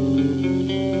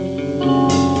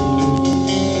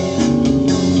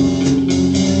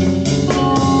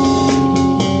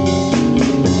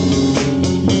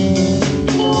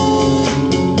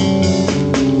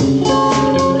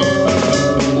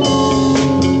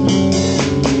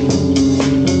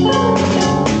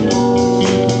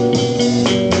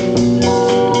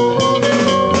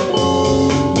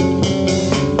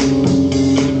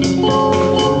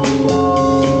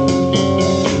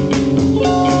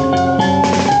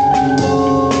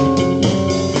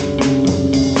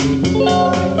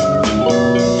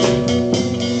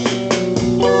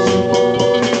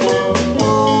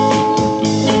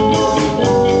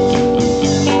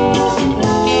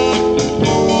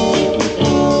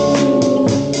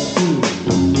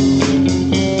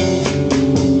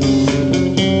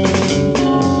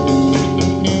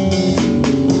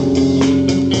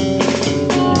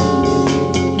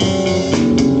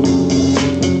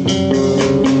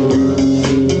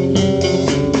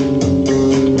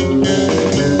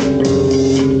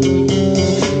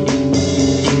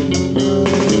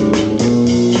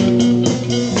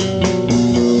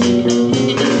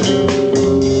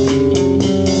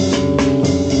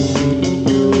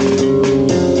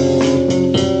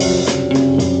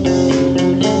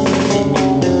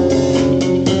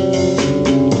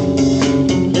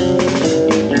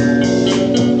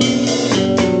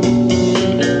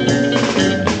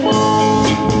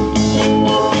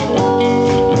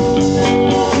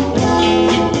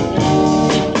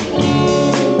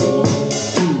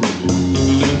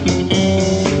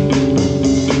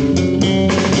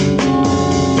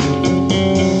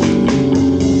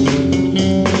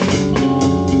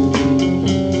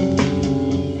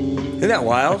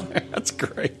 That's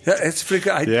great. It's pretty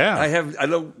good. I don't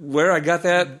know where I got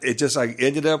that. It just I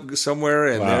ended up somewhere,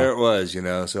 and there it was.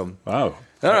 So wow.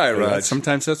 All right, Rod.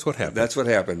 Sometimes that's what happens. That's what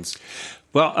happens.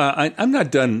 Well, I'm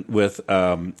not done with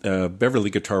Beverly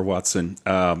Guitar Watson.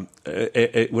 When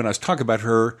I was talking about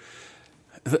her,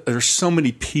 there's so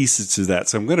many pieces to that,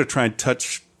 so I'm going to try and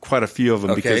touch quite a few of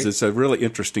them because it's a really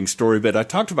interesting story. But I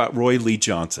talked about Roy Lee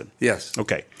Johnson. Yes.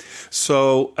 Okay.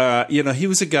 So he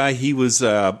was a guy. He was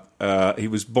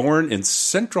born in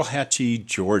Central Hatchie,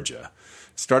 Georgia.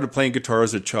 Started playing guitar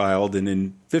as a child, and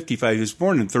in 55, he was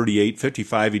born in 38.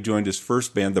 55, he joined his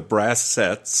first band, the Brass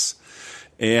Sets.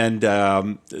 And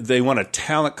they won a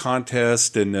talent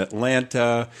contest in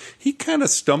Atlanta. He kind of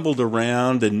stumbled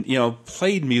around and,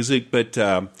 played music, but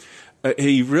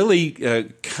he really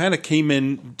kind of came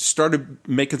in, started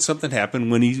making something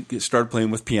happen when he started playing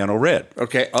with Piano Red.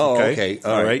 Okay. Oh, okay.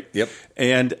 All right. Yep.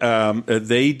 And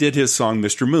they did his song,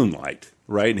 Mr. Moonlight,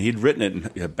 right? And he'd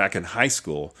written it back in high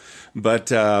school. But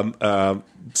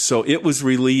so it was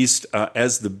released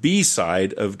as the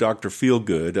B-side of Dr.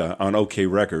 Feelgood on OK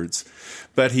Records.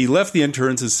 But he left the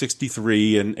Interns in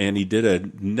 63, and he did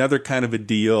another kind of a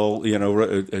deal,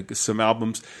 some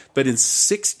albums. But in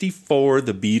 64,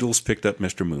 the Beatles picked up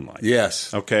Mr. Moonlight.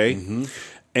 Yes. Okay? Mm-hmm.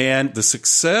 And the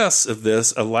success of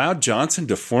this allowed Johnson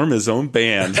to form his own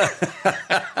band.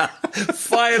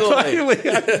 Finally,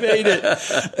 I made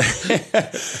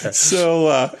it.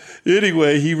 So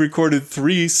Anyway, he recorded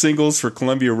 3 singles for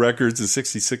Columbia Records in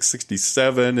 66,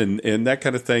 67, and that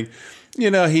kind of thing. You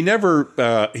know, he never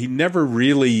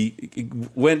really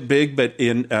went big, but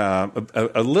in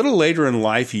a little later in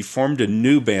life, he formed a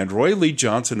new band, Roy Lee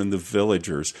Johnson and the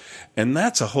Villagers, and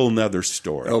that's a whole nother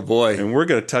story. Oh boy! And we're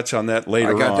going to touch on that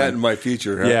later. I got on. that in my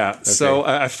future. Huh? Yeah. Okay. So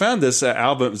I found this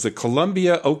album. It was the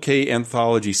Columbia OK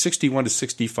Anthology, 61 to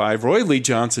 65. Roy Lee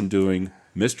Johnson doing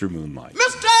Mr. Moonlight.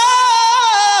 Mr.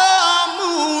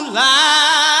 Moonlight.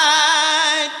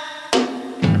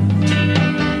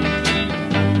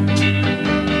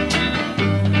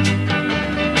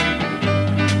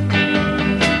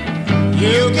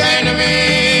 You came to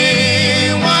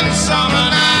me one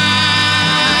summer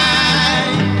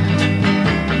night,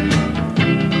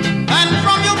 and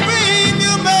from your beam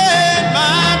you made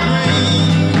my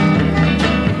dream,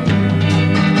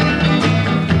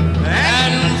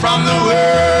 and from the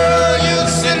world you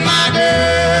sent my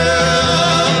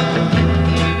girl,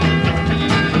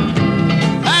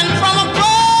 and from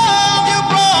above you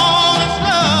brought us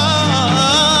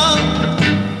love,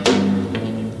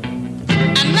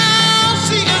 and now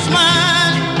she is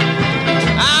mine.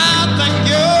 I think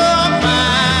you're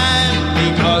fine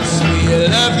because we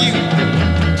love you,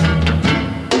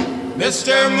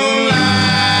 Mr. Moonlight.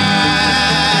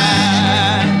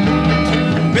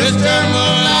 Mr.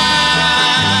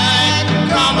 Moonlight,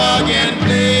 come again,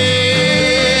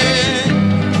 please.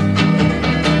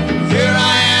 Here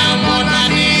I am on my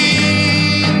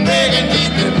knees, begging you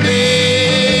to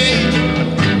please.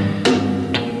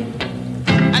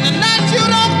 And the night you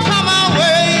don't come our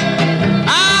way,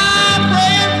 I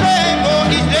pray and pray for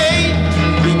each day,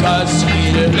 because we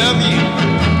love you,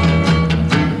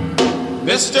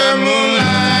 Mr.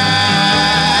 Moonlight.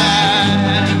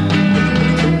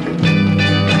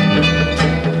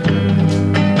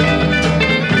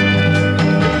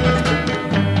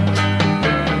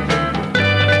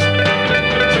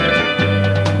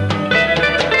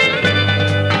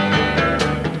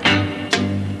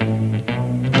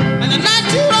 And the night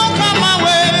you don't come my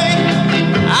way,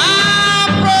 I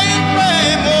pray and pray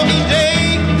for each day,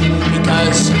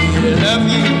 because we love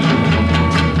you,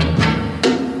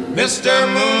 Mr.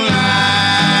 Moonlight.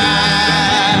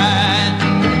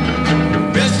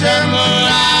 Mr.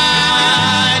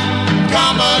 Moonlight,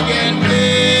 come again,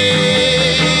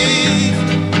 please.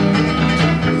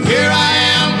 Here I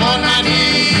am on my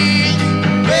knees,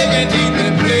 begging you to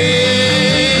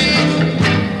please.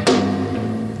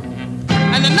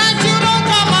 And the night you don't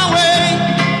come my way,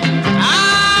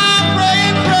 I pray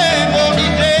and pray for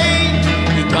each day,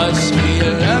 because we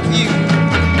love you,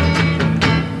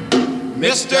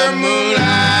 Mr. Moonlight.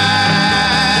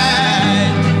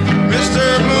 Mr.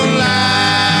 Moonlight.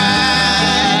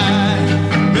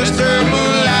 Mr.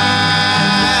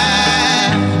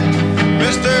 Moonlight.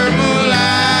 Mr.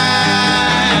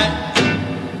 Moonlight.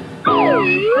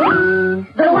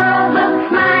 The world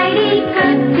looks mighty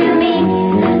good to me.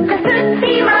 The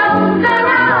Tootsie Rolls are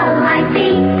all I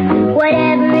see.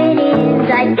 Whatever it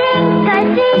is I think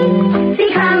I see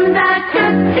becomes a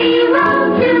Tootsie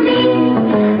Roll to me.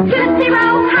 Tootsie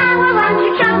Roll, how I want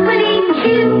your chocolate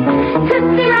chew.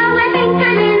 Tootsie Roll, I think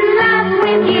I'm in love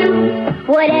with you.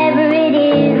 Whatever it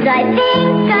is I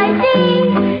think I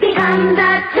see becomes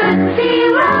a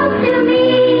Tootsie Roll to me.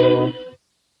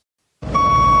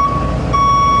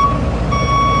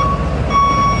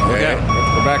 Okay,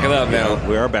 we're backing up now.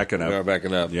 We are backing up. We are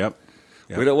backing up. Yep.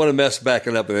 We don't want to mess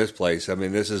backing up in this place. I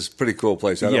mean, this is a pretty cool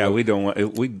place. Yeah, we don't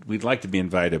want. We'd like to be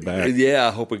invited back. Yeah,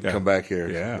 I hope we can come back here.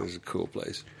 Yeah. This is a cool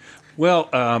place. Well,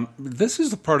 this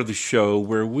is the part of the show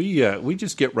where we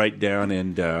just get right down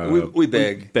and We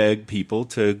beg people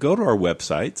to go to our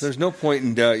websites. There's no point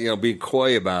in being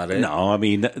coy about it. No, I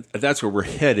mean that's where we're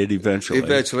headed eventually.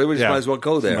 Eventually, we just might as well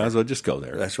go there. Might as well just go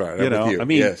there. That's right. You I'm know, with you. I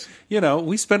mean, yes.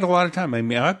 We spend a lot of time. I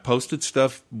mean, I posted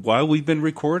stuff while we've been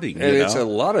recording, and it's a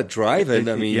lot of driving.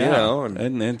 I mean,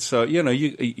 and so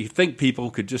you think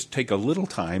people could just take a little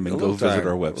time and go visit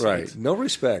our website, right? No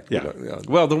respect. Yeah.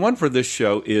 Well, the one for this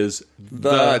show is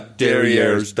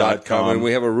Derrieres.com, and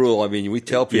we have a rule. I mean, we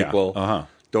tell people,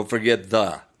 don't forget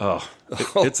the.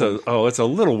 It's a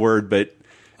little word, but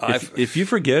if you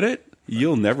forget it,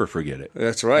 you'll never forget it.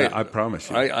 That's right. I promise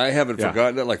you. I haven't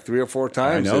forgotten it like 3 or 4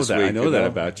 times. I know this that. week, I know that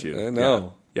about you. I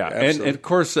know. Yeah. And of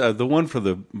course, the one for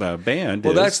the band.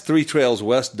 Well, that's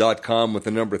 3trailswest.com with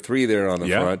the number 3 there on the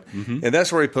front, and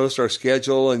that's where we post our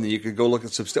schedule. And you can go look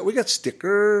at some stuff. We got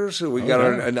stickers. We got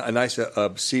a nice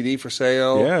CD for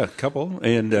sale. Yeah, a couple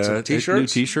and some t-shirts. New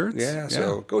t-shirts. Yeah,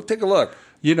 so go take a look.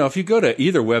 If you go to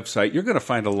either website, you're going to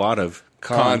find a lot of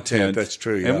content. That's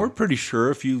true. Yeah. And we're pretty sure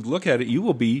if you look at it, you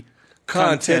will be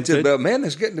contented. But man,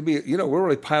 there's getting to be, we're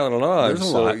really piling it on. There's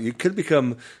a lot. You could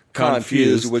become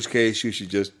confused, in which case you should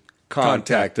just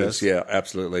contact us. Yeah,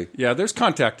 absolutely. Yeah, there's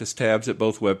contact us tabs at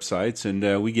both websites,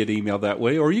 and we get email that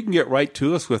way. Or you can get right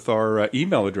to us with our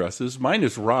email addresses. Mine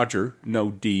is Roger,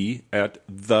 no D, at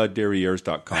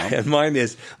thederrieres.com. And mine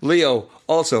is Leo,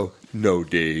 also no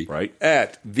D, right,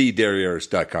 at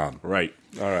thederrieres.com. Right.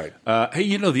 All right.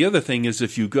 Hey, the other thing is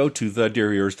if you go to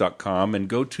thederrieres.com and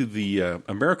go to the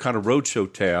Americana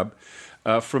Roadshow tab,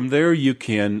 from there you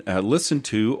can listen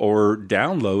to or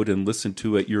download and listen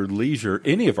to at your leisure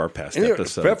any of our past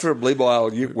episodes. Preferably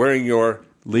while you're wearing your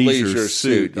leisure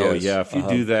suit. Yes. Oh, yeah. If you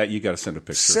do that, you got to send a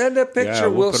picture. Send a picture. Yeah,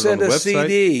 we'll send a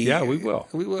CD. Yeah, we will.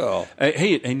 We will.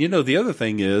 Hey, and the other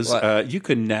thing is you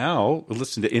can now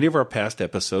listen to any of our past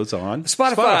episodes on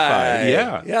Spotify.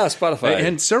 Yeah. Yeah, Spotify.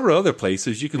 And several other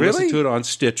places. You can listen to it on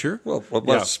Stitcher. Well,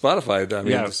 what's Spotify? I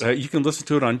mean, you can listen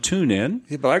to it on TuneIn.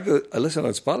 Yeah, but I listen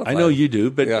on Spotify. I know you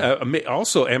do, but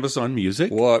also Amazon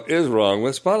Music. What is wrong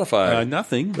with Spotify?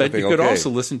 Nothing, but you could also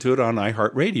listen to it on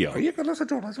iHeartRadio. You can listen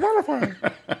to it on Spotify.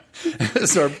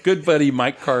 As our good buddy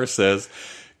Mike Carr says,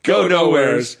 go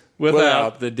nowheres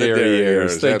without the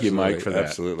Derrieres. Thank you, Mike, for that.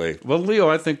 Absolutely. Well, Leo,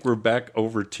 I think we're back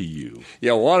over to you.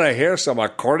 You want to hear some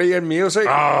accordion music?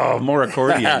 Oh, more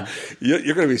accordion. You're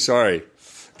going to be sorry.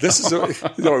 This is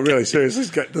really serious.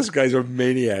 These guys are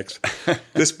maniacs.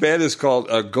 This band is called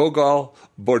Gogol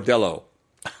Bordello.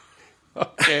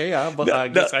 Okay, I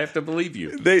guess I have to believe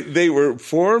you. They were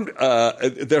formed.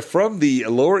 They're from the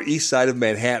Lower East Side of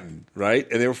Manhattan, right?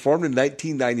 And they were formed in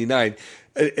 1999.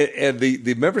 And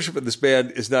the membership of this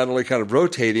band is not only kind of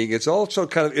rotating; it's also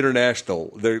kind of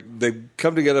international. They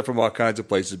come together from all kinds of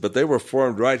places, but they were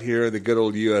formed right here in the good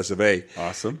old U.S. of A.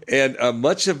 Awesome. And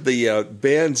much of the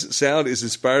band's sound is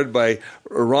inspired by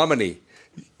Romany.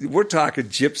 We're talking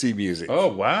gypsy music. Oh,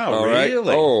 wow. All really?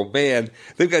 Right? Oh, man.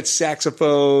 They've got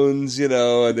saxophones, and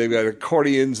they've got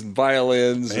accordions and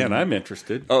violins. Man, I'm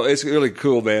interested. Oh, it's really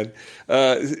cool, man.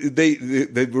 They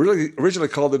really originally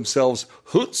called themselves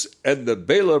Hoots and the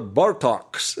Bela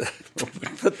Bartoks.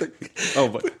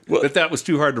 But that was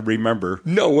too hard to remember.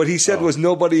 No, what he said was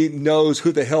nobody knows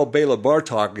who the hell Bela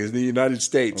Bartok is in the United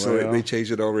States, well, so they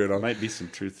changed it over. There might be some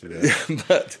truth to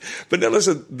that. but now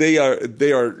listen, they are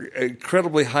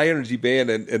incredibly high energy band,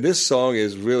 and this song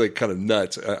is really kind of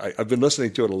nuts. I've been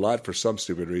listening to it a lot for some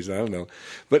stupid reason. I don't know.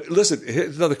 But listen,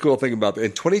 here's another cool thing about it.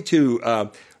 In 22,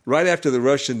 right after the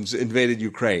Russians invaded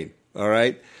Ukraine, all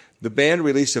right, the band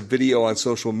released a video on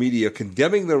social media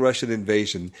condemning the Russian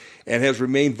invasion and has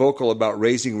remained vocal about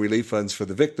raising relief funds for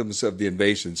the victims of the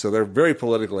invasion. So they're very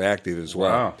politically active as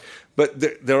well. Wow. But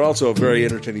they're also a very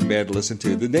entertaining band to listen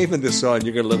to. The name of this song,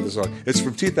 you're going to love the song. It's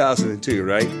from 2002,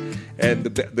 right? And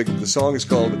the song is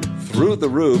called Through the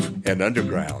Roof and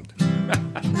Underground.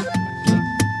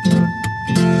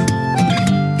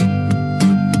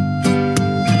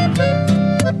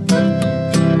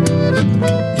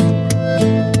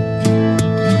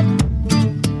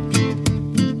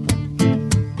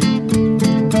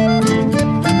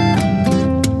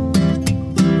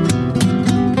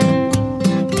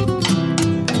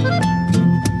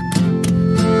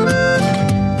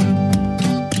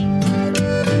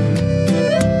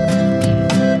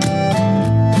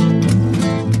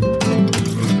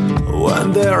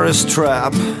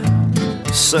 Trap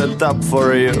set up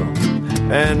for you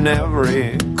in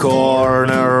every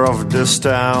corner of this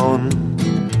town,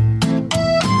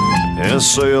 and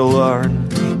so you learn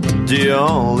the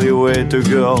only way to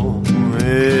go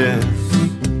is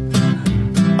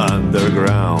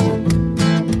underground.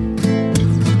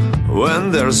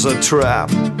 When there's a trap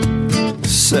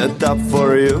set up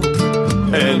for you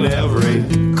in every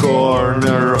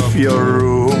corner of your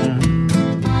room,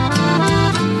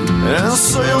 and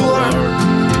so you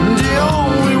learn the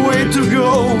only way to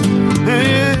go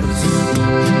is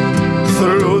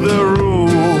through the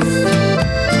roof.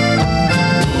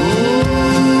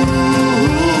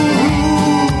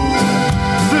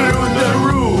 Through the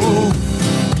roof,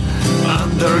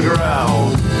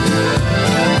 underground.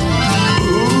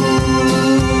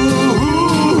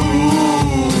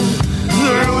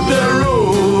 Through the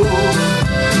roof,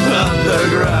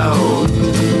 underground.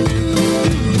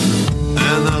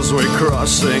 We're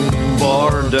crossing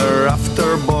border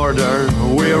after border,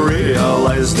 we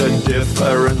realize the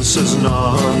difference is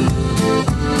none.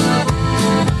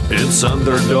 It's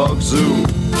Underdog Zoo,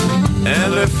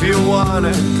 and if you want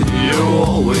it, you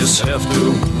always have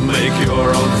to make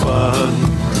your own fun.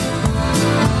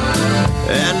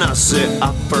 And I say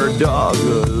Upper Dog,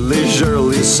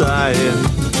 leisurely sighing,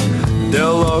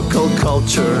 the local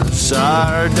cultures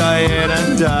are dying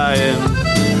and dying.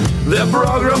 The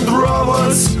programmed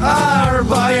robots are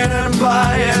buying and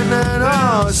buying,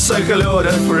 and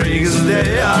psychological freaks,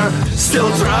 they are still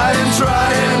trying.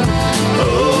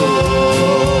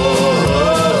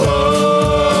 Oh,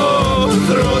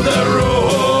 through the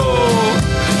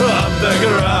roof,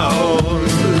 underground.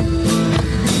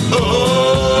 Oh,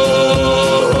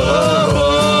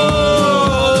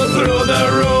 through the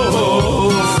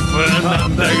roof and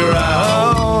underground.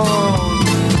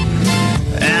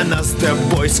 And as the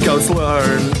Boy Scouts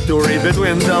learn to read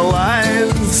between the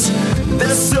lines,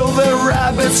 the silver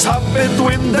rabbits hop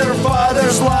between their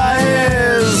father's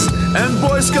lies. And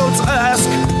Boy Scouts ask,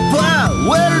 "Pa,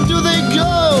 where do they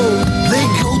go?" They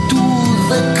go to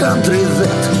the country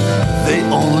that they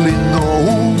only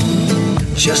know.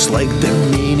 Just like the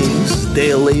meanings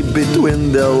they lay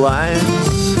between the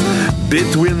lines,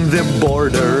 between the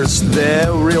borders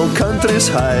the real countries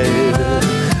hide.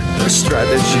 Their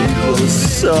strategy was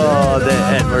so they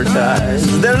advertise.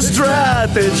 Their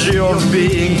strategy of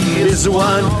being is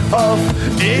one of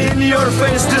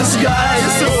in-your-face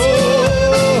disguise. Oh,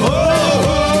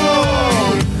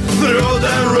 through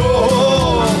the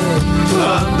roof,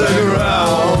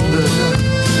 underground.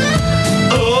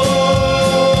 Oh,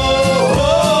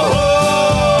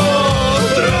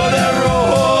 through the roof,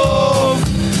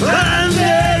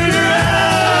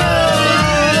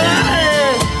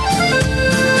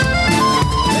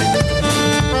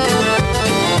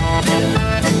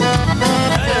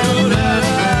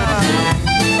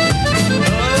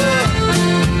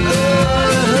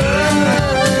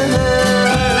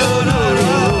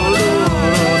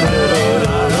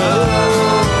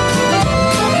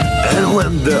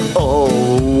 the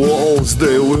old walls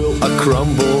they will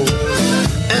crumble,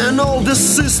 and all the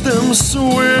systems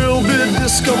will be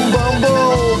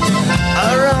discombobbled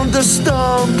around the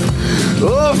stump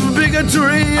of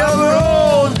bigotry of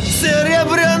road.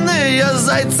 Серебряные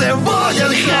зайцы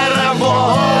водят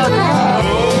хоровод.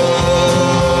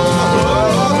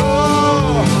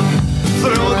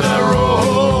 Through the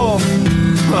roof,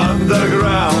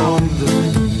 underground.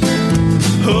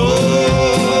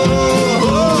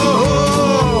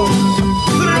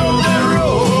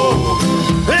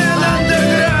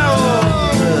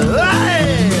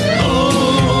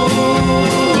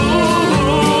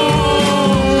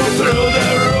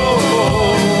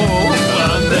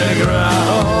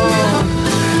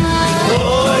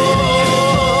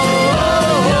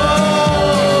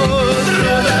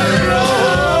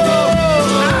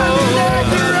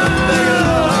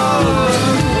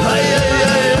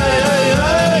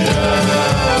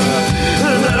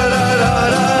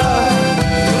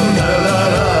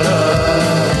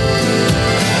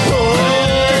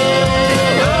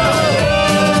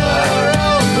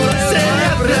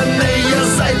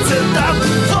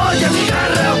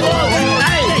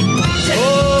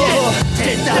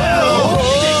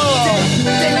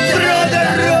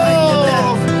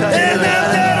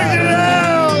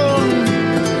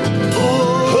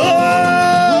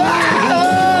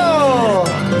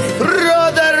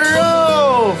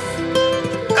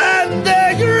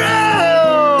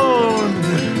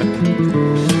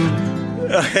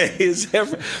 Is that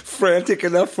frantic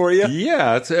enough for you?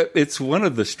 Yeah, it's one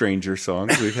of the stranger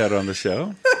songs we've had on the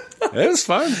show. It was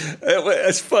fun.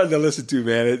 It's fun to listen to,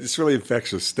 man. It's really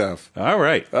infectious stuff. All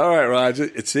right, Roger.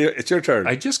 It's your turn.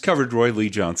 I just covered Roy Lee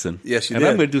Johnson. Yes, you did. did.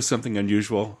 And I'm going to do something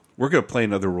unusual. We're going to play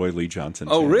another Roy Lee Johnson.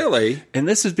 Oh, tune. really? And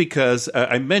this is because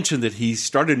I mentioned that he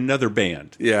started another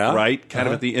band. Yeah. Right? Kind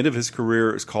of at the end of his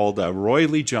career. It's called Roy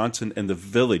Lee Johnson and the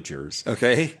Villagers.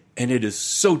 Okay. And it is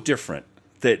so different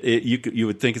that you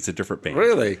would think it's a different band.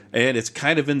 Really? And it's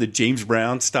kind of in the James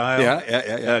Brown style.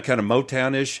 Yeah. Kind of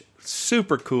Motown-ish.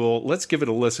 Super cool. Let's give it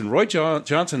a listen. Roy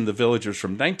Johnson and the Villagers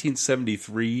from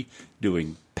 1973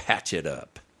 doing Patch It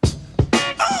Up.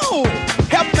 Oh,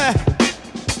 help me,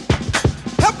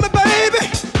 baby,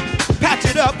 patch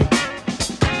it up.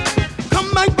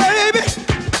 Come back, baby,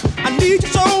 I need you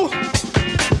so.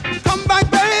 Come back,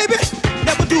 baby,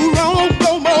 never do wrong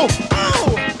no more.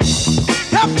 Oh,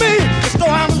 help me, restore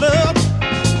our love.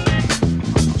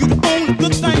 You the only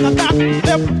good thing I got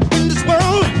left in this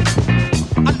world.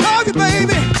 I love you,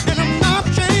 baby, and I'm not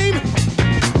ashamed.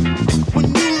 When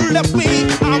you left me,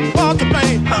 I'm far to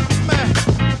blame. Come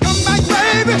back,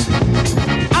 baby,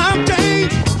 I'm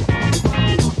changed.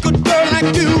 Good girl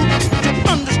like you to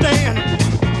understand.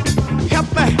 Help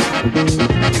me,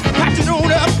 patch it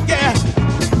on up, yeah.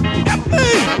 Help me,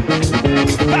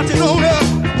 patch it on up.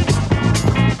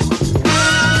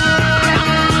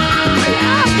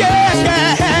 Yeah.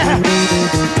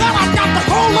 Now I got to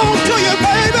hold on to you,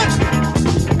 baby.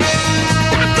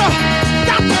 Got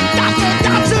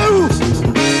to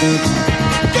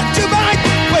get you back.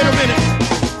 Wait a minute.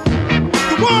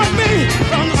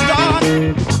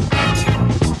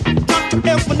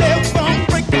 but never gonna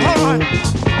break your heart.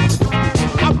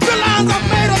 I realize I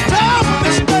made a terrible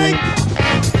mistake.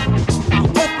 I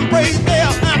hope and pray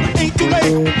there and it ain't too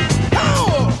late.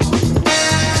 Oh,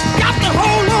 got to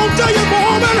hold on to your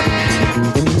woman.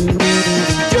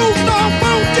 You know,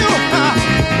 won't you?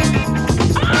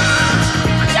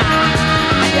 Yeah.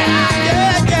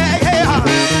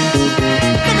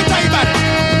 Let me tell you about it.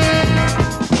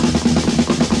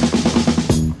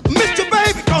 Miss you,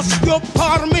 baby, 'cause you're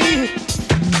part of me.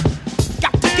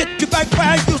 Got to get you back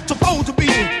where you're supposed to be.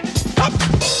 Up,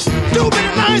 too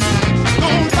many nights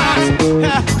gone by.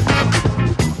 Yeah.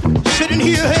 Sitting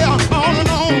here all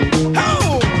alone.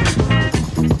 Oh,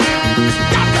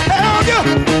 got to have you.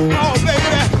 Oh,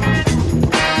 baby.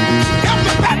 Help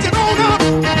me patch it on up.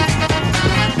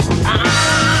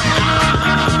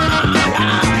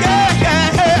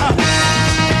 Yeah.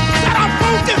 That I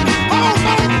want you, hold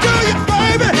on to you,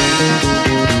 baby.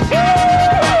 Woo!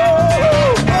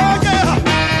 Oh, yeah.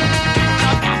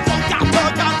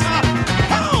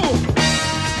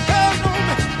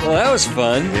 Well, that was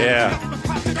fun. Yeah.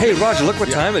 Hey, Roger, look what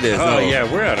time it is. Oh,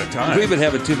 yeah, we're out of time. We've been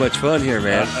having too much fun here,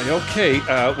 man. Okay,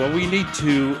 well, we need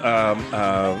to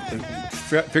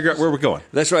figure out where we're going.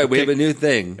 That's right. We have a new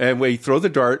thing. And we throw the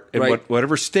dart in Right.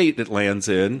 whatever state it lands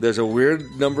in. There's a weird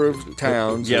number of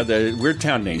towns. Yeah, the weird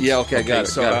town names. Yeah, okay, got it.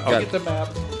 So got it, I'll got get it. the map.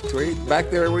 Sweet.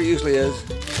 Back there where it usually is.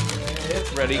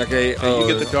 It's ready. Okay. You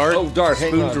get the dart. Oh, dart.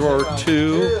 Hang Spoon on. drawer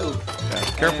 2.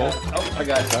 Careful. Oh, I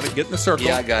got it. Got to get in the circle.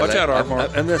 Yeah, I got Watch it. out, Armor.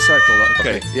 I'm in the circle.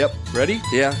 Okay. Yep. Ready?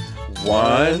 Yeah.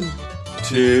 1,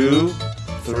 2,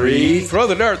 3. Throw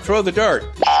the dart.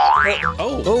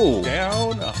 Oh.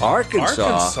 Down.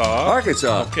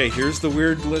 Arkansas. Okay, here's the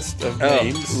weird list of Oh,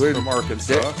 names weird. from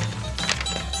Arkansas.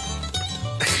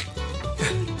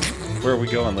 Where are we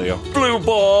going, Leo? Blue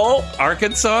ball.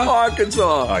 Arkansas?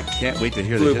 I can't wait to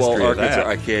hear Blue the ball, history of Arkansas. that.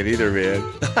 I can't either, man.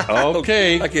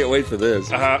 Okay. I can't wait for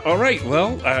this. All right.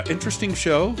 Well, interesting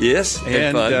show. Yes,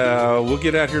 And fun. we'll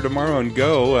get out here tomorrow and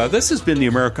go. This has been the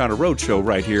Americana Roadshow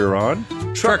right here on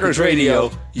Truckers Radio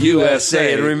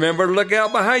USA. And remember, look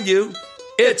out behind you.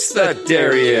 It's the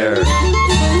Derrieres.